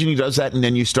 Could you imagine he does that and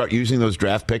then you start using those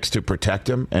draft picks to protect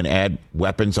him and add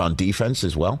weapons on defense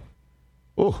as well?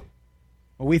 Oh,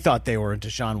 well, we thought they were a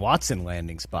Deshaun Watson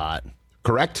landing spot.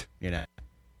 Correct.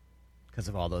 Because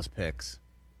of all those picks.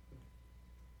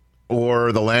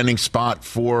 Or the landing spot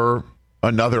for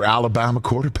Another Alabama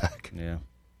quarterback. Yeah.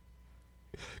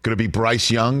 Going to be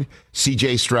Bryce Young,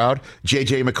 C.J. Stroud,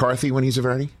 J.J. McCarthy when he's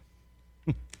ready?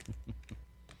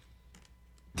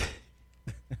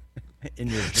 In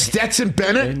your dreams. Stetson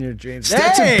Bennett? In your dreams.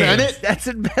 Stetson Bennett?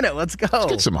 Stetson Bennett, let's go.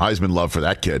 Let's get some Heisman love for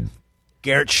that kid.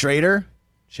 Garrett Schrader.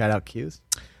 Shout out Q's.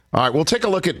 All right, we'll take a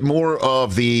look at more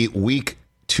of the Week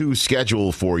 2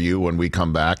 schedule for you when we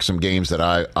come back. Some games that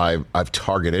I've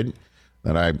targeted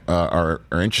that are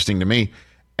interesting to me.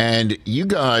 And you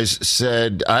guys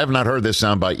said, I have not heard this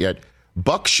soundbite yet,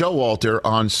 Buck Showalter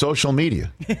on social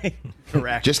media.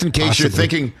 Correct. Just in case you're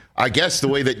thinking, I guess the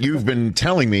way that you've been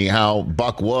telling me how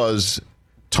Buck was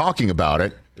talking about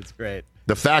it. It's great.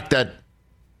 The fact that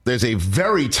there's a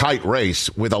very tight race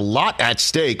with a lot at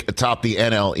stake atop the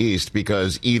NL East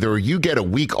because either you get a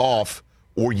week off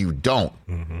or you don't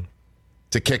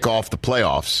to kick off the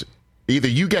playoffs. Either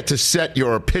you get to set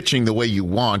your pitching the way you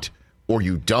want or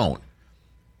you don't.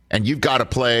 And you've got to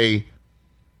play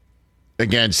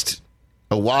against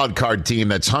a wild card team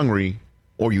that's hungry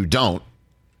or you don't.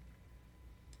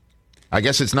 I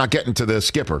guess it's not getting to the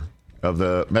skipper of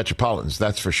the Metropolitans,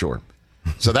 that's for sure.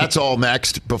 So that's all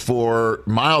next before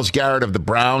Myles Garrett of the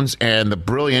Browns and the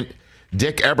brilliant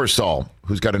Dick Ebersol,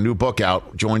 who's got a new book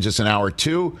out, joins us in hour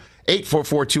 2.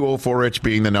 844-204-RICH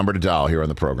being the number to dial here on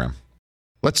the program.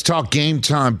 Let's talk Game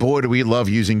Time. Boy, do we love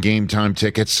using Game Time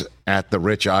tickets at the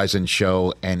Rich Eisen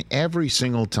Show. And every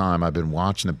single time I've been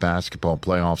watching the basketball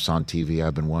playoffs on TV,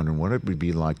 I've been wondering what it would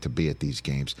be like to be at these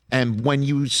games. And when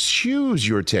you choose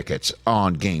your tickets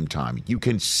on Game Time, you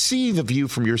can see the view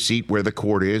from your seat where the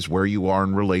court is, where you are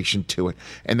in relation to it.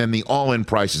 And then the all-in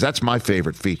prices. That's my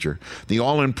favorite feature. The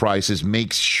all-in prices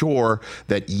makes sure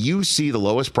that you see the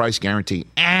lowest price guarantee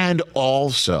and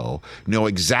also know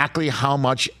exactly how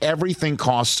much everything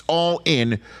costs all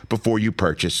in before you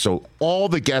purchase. So all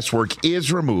the guesswork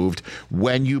is removed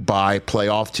when you buy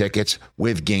playoff tickets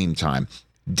with Game Time.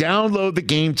 Download the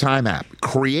Game Time app,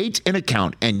 create an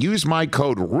account, and use my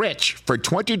code RICH for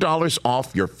 $20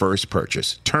 off your first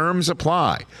purchase. Terms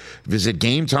apply. Visit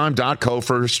GameTime.co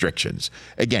for restrictions.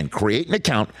 Again, create an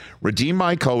account, redeem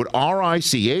my code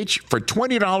RICH for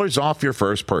 $20 off your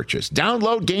first purchase.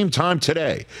 Download Game Time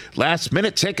today. Last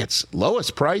minute tickets,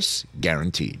 lowest price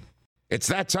guaranteed. It's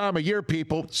that time of year,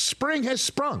 people. Spring has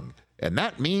sprung, and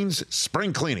that means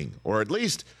spring cleaning, or at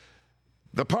least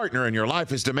the partner in your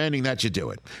life is demanding that you do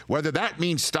it. Whether that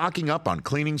means stocking up on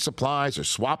cleaning supplies or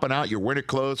swapping out your winter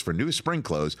clothes for new spring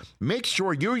clothes, make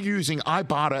sure you're using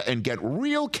Ibotta and get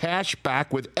real cash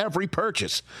back with every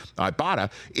purchase. Ibotta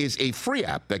is a free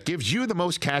app that gives you the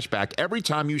most cash back every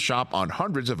time you shop on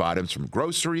hundreds of items from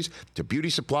groceries to beauty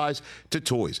supplies to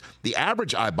toys. The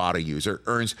average Ibotta user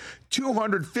earns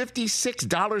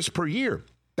 $256 per year.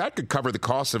 That could cover the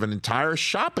cost of an entire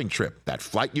shopping trip, that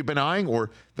flight you've been eyeing,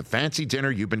 or the fancy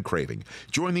dinner you've been craving.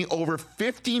 Join the over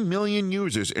 50 million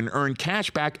users and earn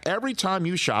cash back every time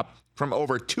you shop from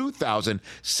over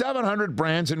 2,700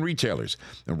 brands and retailers.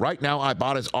 And right now,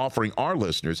 Ibotta is offering our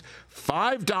listeners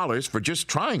 $5 for just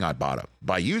trying Ibotta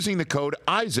by using the code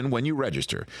EISEN when you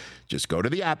register. Just go to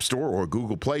the App Store or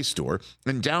Google Play Store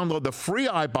and download the free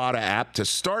Ibotta app to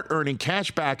start earning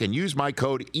cash back and use my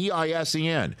code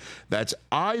EISEN. That's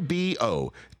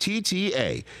IBOTTA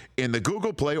in the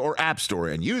Google Play or App Store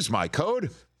and use my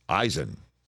code EISEN.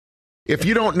 If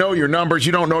you don't know your numbers,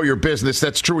 you don't know your business.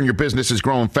 That's true when your business is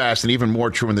growing fast, and even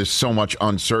more true when there's so much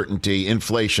uncertainty,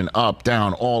 inflation up,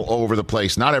 down, all over the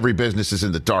place. Not every business is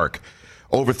in the dark.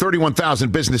 Over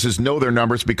 31,000 businesses know their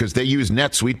numbers because they use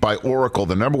NetSuite by Oracle,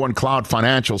 the #1 cloud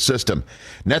financial system.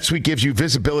 NetSuite gives you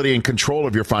visibility and control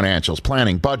of your financials,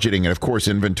 planning, budgeting, and, of course,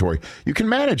 inventory. You can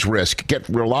manage risk, get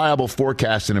reliable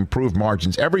forecasts, and improve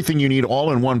margins. Everything you need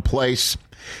all in one place.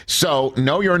 So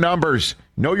know your numbers,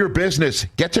 know your business,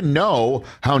 get to know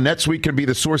how NetSuite can be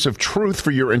the source of truth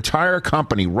for your entire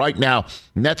company. Right now,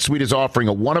 NetSuite is offering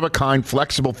a one-of-a-kind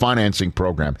flexible financing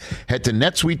program. Head to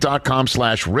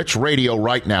netsuite.com/richradio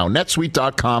right now.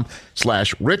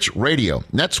 netsuite.com/richradio.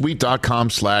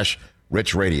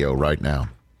 netsuite.com/richradio right now.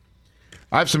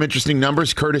 I have some interesting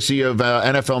numbers courtesy of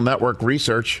NFL Network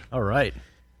research. All right.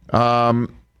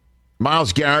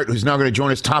 Myles Garrett, who's now going to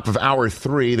join us top of hour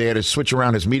 3. They had to switch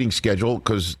around his meeting schedule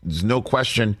because there's no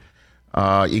question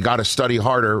you got to study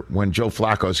harder when Joe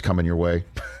Flacco's coming your way.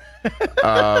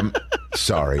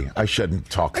 Sorry, I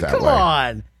shouldn't talk that Come way. Come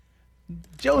on.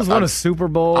 Joe's won a Super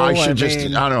Bowl. I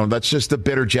don't know. That's just the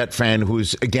bitter Jet fan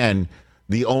who's, again,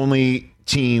 the only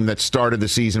team that started the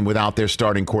season without their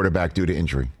starting quarterback due to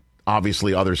injury.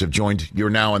 Obviously, others have joined. You're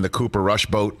now in the Cooper Rush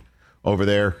boat over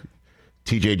there.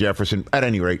 T.J. Jefferson. At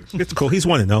any rate, it's cool. He's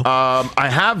 1-0. I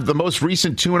have the most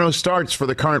recent 2-0 starts for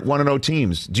the current 1-0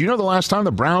 teams. Do you know the last time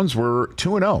the Browns were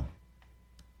 2-0?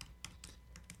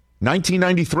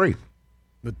 1993.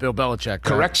 With Bill Belichick.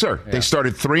 Correct, sir. Yeah. They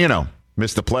started 3-0.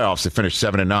 Missed the playoffs. They finished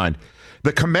 7-9.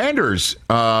 The Commanders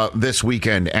this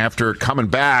weekend, after coming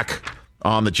back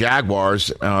on the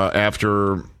Jaguars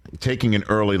after taking an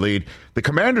early lead, the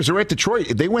Commanders are at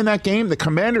Detroit. If they win that game, the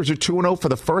Commanders are 2-0 for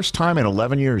the first time in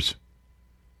 11 years.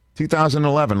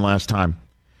 2011 last time.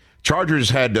 Chargers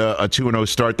had a 2-0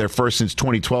 start, their first since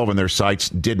 2012, and their sights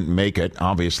didn't make it,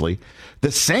 obviously.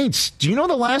 The Saints, do you know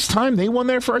the last time they won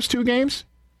their first 2 games?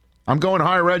 I'm going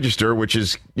high register, which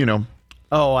is,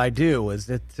 Oh, I do. Was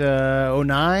it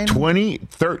 09?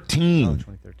 2013. Oh,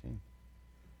 2013.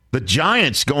 The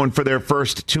Giants going for their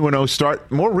first 2-0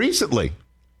 start more recently.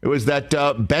 It was that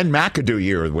Ben McAdoo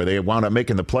year where they wound up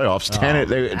making the playoffs.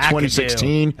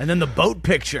 2016. And then the boat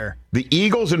picture. The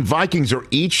Eagles and Vikings are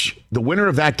each, the winner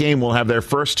of that game will have their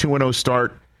first 2-0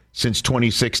 start since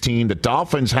 2016. The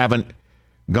Dolphins haven't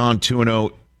gone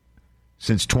 2-0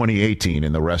 since 2018,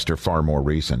 and the rest are far more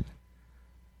recent.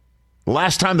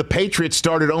 Last time the Patriots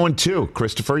started 0-2.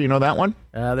 Christopher, you know that one?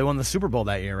 They won the Super Bowl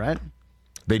that year, right?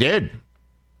 They did.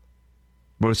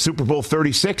 But it was Super Bowl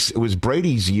 36. It was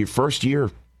Brady's first year.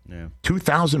 Yeah.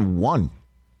 2001.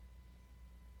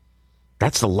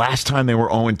 That's the last time they were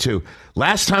 0-2.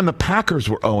 Last time the Packers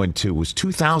were 0-2 was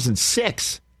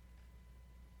 2006.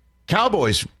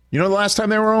 Cowboys, you know the last time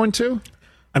they were 0-2?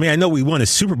 I mean, I know we won a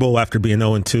Super Bowl after being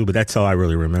 0-2, but that's all I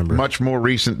really remember. Much more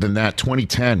recent than that,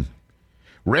 2010.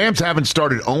 Rams haven't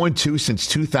started 0-2 since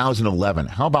 2011.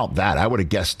 How about that? I would have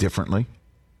guessed differently.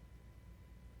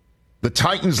 The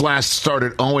Titans last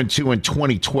started 0-2 in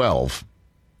 2012.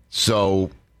 So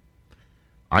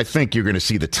I think you're going to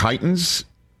see the Titans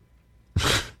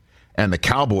and the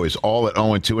Cowboys all at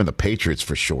 0-2 and the Patriots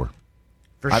for sure.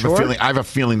 I have a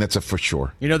feeling that's a for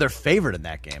sure. You know they're favored in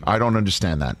that game. I don't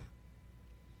understand that.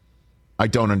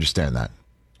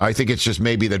 I think it's just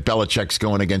maybe that Belichick's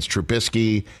going against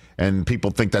Trubisky, and people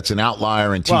think that's an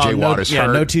outlier, and T.J. Watt is hurt. Yeah,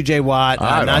 no T.J. Watt.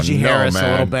 Najee Harris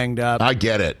a little banged up. I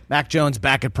get it. Mac Jones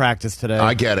back at practice today.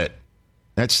 I get it.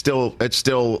 It's still the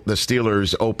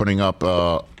Steelers opening up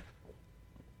a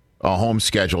home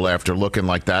schedule after looking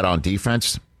like that on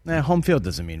defense. Home field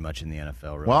doesn't mean much in the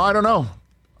NFL, really. Well, I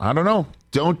don't know.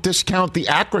 Don't discount the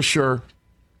Acrisure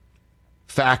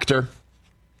factor.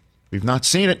 We've not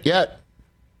seen it yet.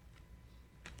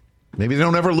 Maybe they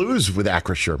don't ever lose with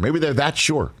Acrisure. Maybe they're that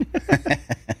sure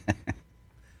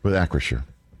with Acrisure.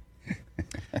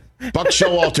 Buck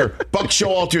Showalter. Buck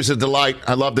Showalter's a delight.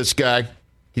 I love this guy.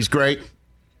 He's great.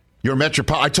 You're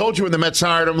I told you when the Mets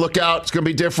hired him, look out, it's going to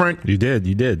be different. You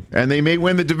did. And they may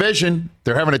win the division.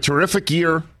 They're having a terrific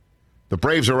year. The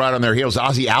Braves are right on their heels.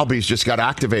 Ozzie Albies just got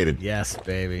activated. Yes,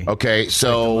 baby. Okay,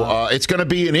 so it's going to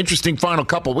be an interesting final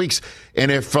couple weeks.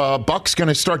 And if Buck's going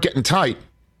to start getting tight,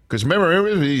 because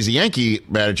remember, he's a Yankee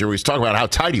manager. We was talking about how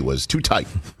tight he was, too tight.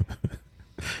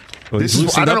 Well,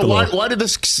 I don't know why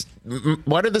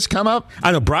did this come up?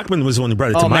 I know Brockman was the one who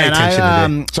brought it to my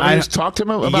attention today. Somebody just talked to him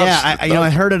about. Yeah, I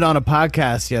heard it on a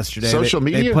podcast yesterday. Social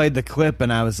media. They played the clip,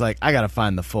 and I was like, I got to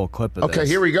find the full clip of this. Okay,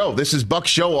 here we go. This is Buck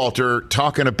Showalter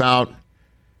talking about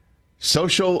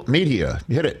social media.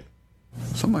 Hit it.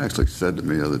 Somebody actually said to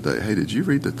me the other day, "Hey, did you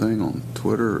read the thing on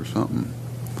Twitter or something?"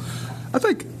 I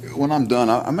think when I'm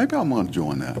done, maybe I'm going to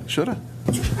join that. Should I?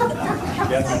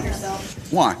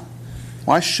 Why?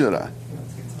 Why should I?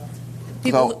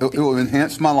 It will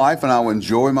enhance my life and I will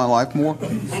enjoy my life more.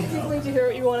 People need to hear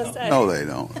what you want to say. No, they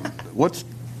don't. What's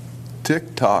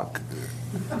TikTok?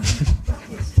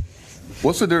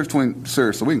 What's the difference between,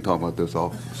 seriously, we can talk about this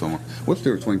off somewhere. What's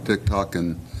the difference between TikTok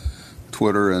and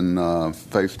Twitter and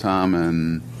FaceTime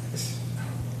and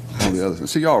all the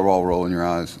others? See, y'all are all rolling your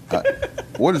eyes.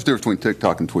 What is the difference between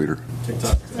TikTok and Twitter?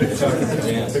 TikTok's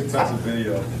a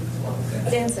video.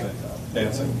 Dancing.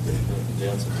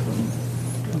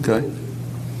 Okay.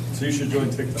 So you should join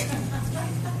TikTok.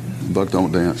 Buck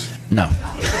don't dance. No.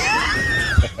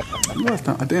 Last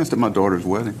time I danced at my daughter's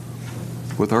wedding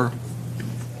with her.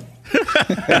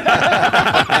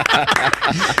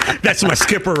 That's my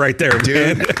skipper right there,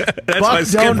 dude. That's Buck my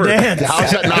skipper. Don't dance.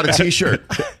 How's that not a T-shirt?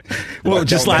 Well,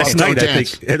 just last night, I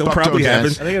think. It'll probably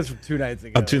happen. I think it was from 2 nights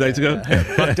ago. 2 nights ago?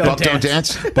 Buck don't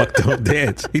dance. Buck don't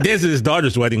dance. He danced at his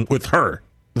daughter's wedding with her.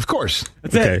 Of course.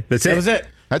 That's it. That's it. That was it.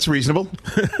 That's reasonable.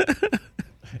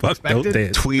 Buck don't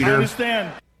dance. Tweeter. I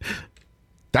understand.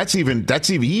 That's even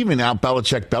out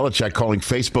Belichick calling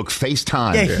Facebook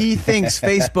FaceTime. Yeah, he thinks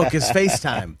Facebook is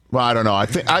FaceTime. Well, I don't know.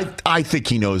 I think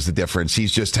he knows the difference.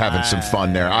 He's just having some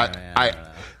fun there.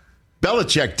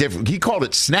 Belichick different. He called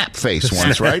it snap face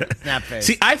once, right? Snap face.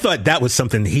 See, I thought that was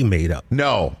something he made up.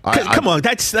 No, Come on,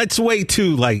 that's way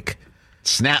too like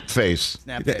snap face.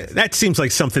 Snap face. That seems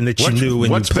like something that you knew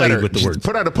when you played with the words.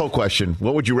 Put out a poll question.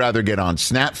 What would you rather get on,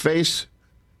 snap face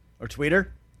Or tweeter?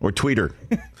 or tweeter?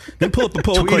 Then pull up the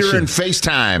poll Tweeter question. and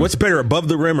FaceTime. What's better, above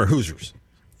the rim or Hoosiers?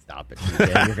 Stop it.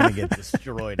 Yeah, you're going to get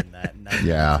destroyed in that.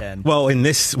 Yeah. Well,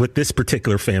 with this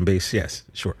particular fan base, yes,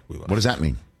 sure. We will. What does that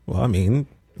mean? Well, I mean,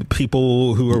 the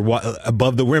people who are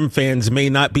above the rim fans may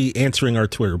not be answering our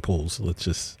Twitter polls. Let's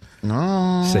just say that.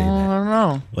 I don't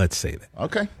know. Let's say that.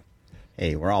 Okay.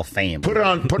 Hey, we're all family. Put it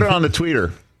on the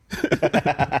tweeter. Put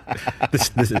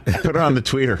it on the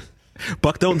tweeter.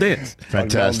 Buck don't dance.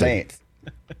 Fantastic.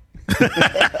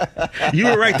 You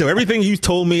were right, though. Everything you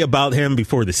told me about him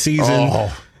before the season,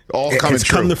 all coming it's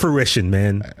true. come to fruition,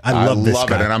 man. I love this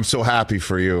guy. it, and I'm so happy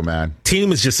for you, man.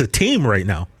 Team is just a team right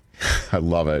now. I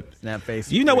love it. Snap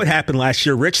face. You know what happened last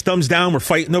year? Rich thumbs down. We're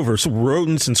fighting over some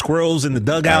rodents and squirrels in the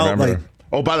dugout.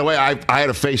 Oh, by the way, I had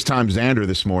to FaceTime Xander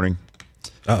this morning.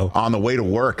 On the way to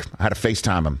work, I had to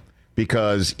FaceTime him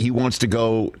because he wants to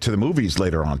go to the movies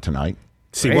later on tonight.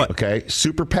 See what? Okay,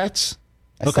 Super Pets.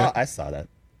 I saw that.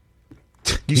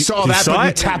 You saw that when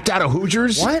you tapped out of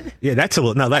Hoosiers? What? Yeah, that's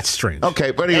strange. Okay,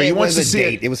 but anyway, he wants to see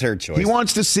it. It was her choice. He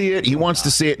wants to see it.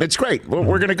 And it's great. Well,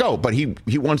 we're going to go, but he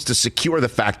wants to secure the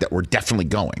fact that we're definitely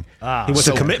going. He wants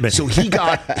a commitment. So he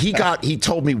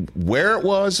told me where it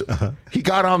was. He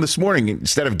got on this morning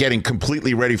instead of getting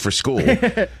completely ready for school.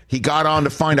 He got on to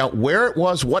find out where it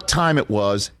was, what time it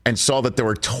was, and saw that there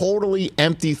were totally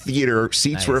empty theater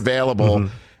seats were available,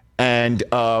 and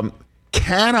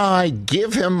can I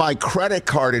give him my credit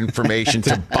card information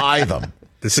to buy them?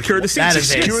 To secure the seats.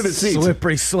 Secure the seats.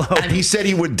 Slippery slope. And he said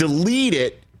he would delete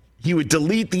it. He would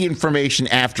delete the information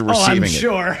after receiving it.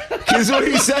 Sure. Here's what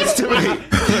he says to me.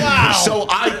 Wow. So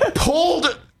I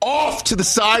pulled off to the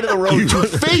side of the road to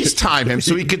FaceTime him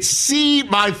so he could see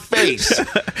my face. You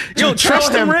don't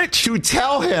trust him, Rich? To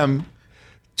tell him,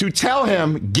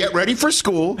 get ready for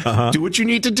school. Do what you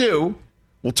need to do.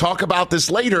 We'll talk about this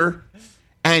later.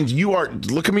 And you are,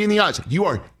 look at me in the eyes, you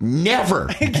are never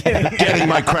getting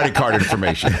my credit card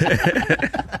information.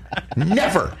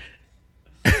 Never.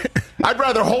 I'd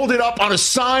rather hold it up on a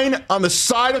sign on the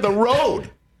side of the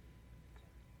road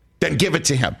than give it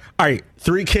to him. All right,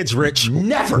 3 kids, Rich.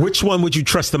 Never. Which one would you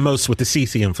trust the most with the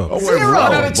CC info? Oh, we're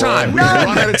run out of time. We're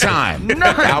run out of time.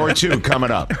 Hour 2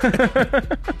 coming up.